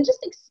 and then just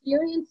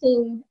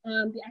experiencing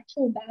the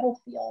actual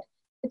battlefield.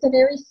 It's a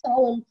very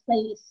solemn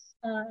place,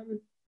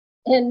 and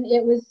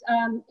it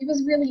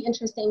was really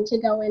interesting to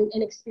go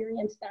and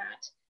experience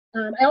that.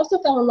 I also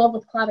fell in love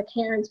with Clava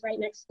Cairns right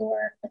next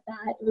door with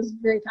that. It was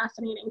very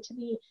fascinating to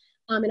be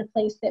in a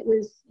place that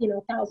was, you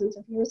know, thousands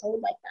of years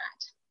old like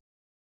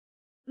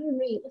that. All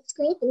right, let's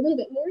scroll up a little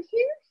bit more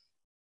here.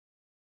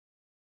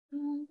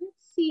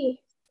 Let's see,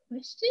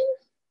 question.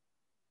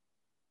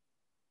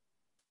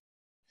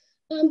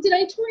 Did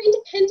I tour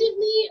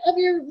independently of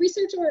your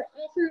research or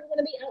offer one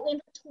of the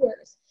Outlander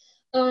tours?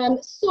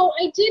 So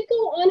I did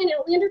go on an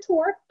Outlander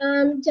tour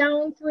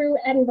down through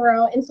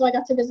Edinburgh, and so I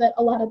got to visit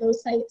a lot of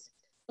those sites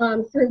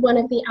through one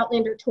of the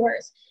Outlander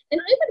tours.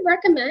 And I would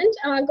recommend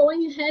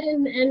going ahead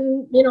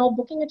and you know,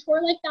 booking a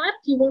tour like that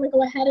if you want to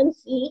go ahead and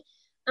see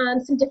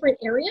some different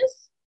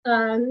areas,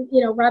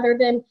 you know, rather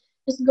than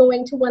just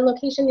going to one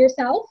location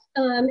yourself.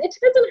 It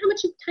depends on how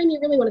much time you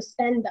really want to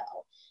spend,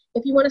 though.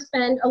 If you want to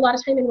spend a lot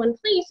of time in one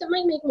place, it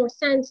might make more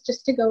sense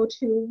just to go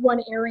to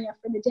one area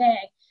for the day.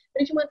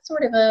 But if you want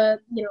sort of a,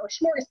 you know, a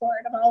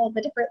smorgasbord of all of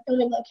the different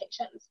filming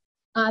locations,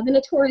 then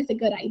a tour is a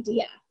good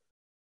idea.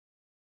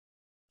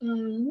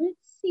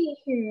 Let's see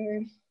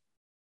here. I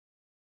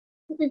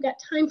think we've got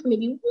time for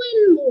maybe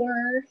one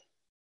more.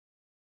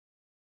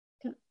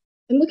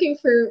 I'm looking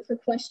for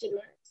question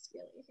marks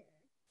really here.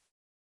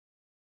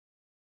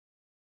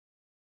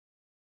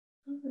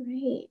 All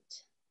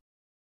right.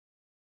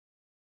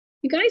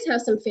 You guys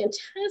have some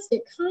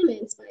fantastic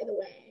comments, by the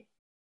way.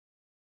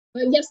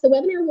 Yes, the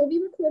webinar will be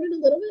recorded a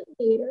little bit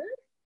later.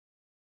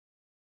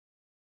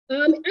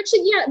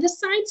 Actually, yeah, the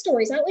side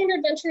stories. Outlander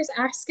Adventures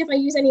asks if I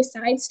use any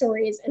side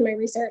stories in my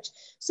research.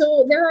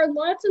 So there are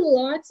lots and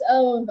lots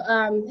of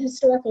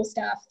historical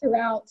stuff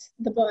throughout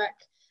the book.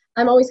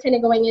 I'm always kind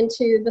of going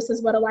into this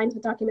is what aligns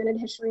with documented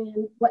history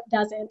and what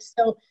doesn't.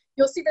 So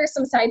you'll see there's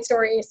some side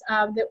stories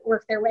that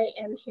work their way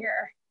in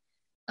here.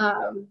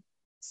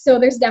 So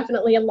there's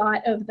definitely a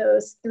lot of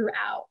those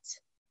throughout.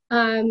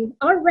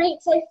 All right,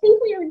 so I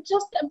think we are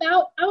just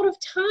about out of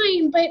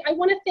time, but I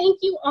want to thank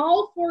you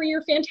all for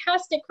your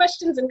fantastic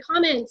questions and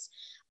comments,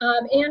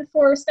 and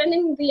for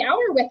spending the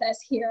hour with us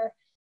here.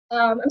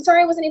 I'm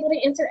sorry I wasn't able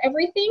to answer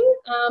everything,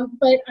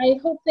 but I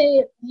hope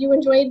that you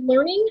enjoyed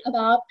learning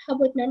about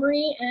public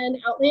memory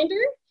and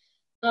Outlander.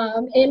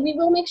 And we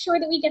will make sure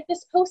that we get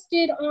this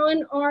posted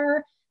on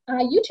our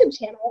YouTube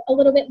channel a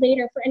little bit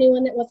later for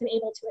anyone that wasn't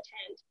able to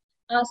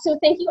attend. So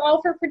thank you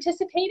all for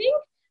participating,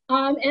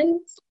 and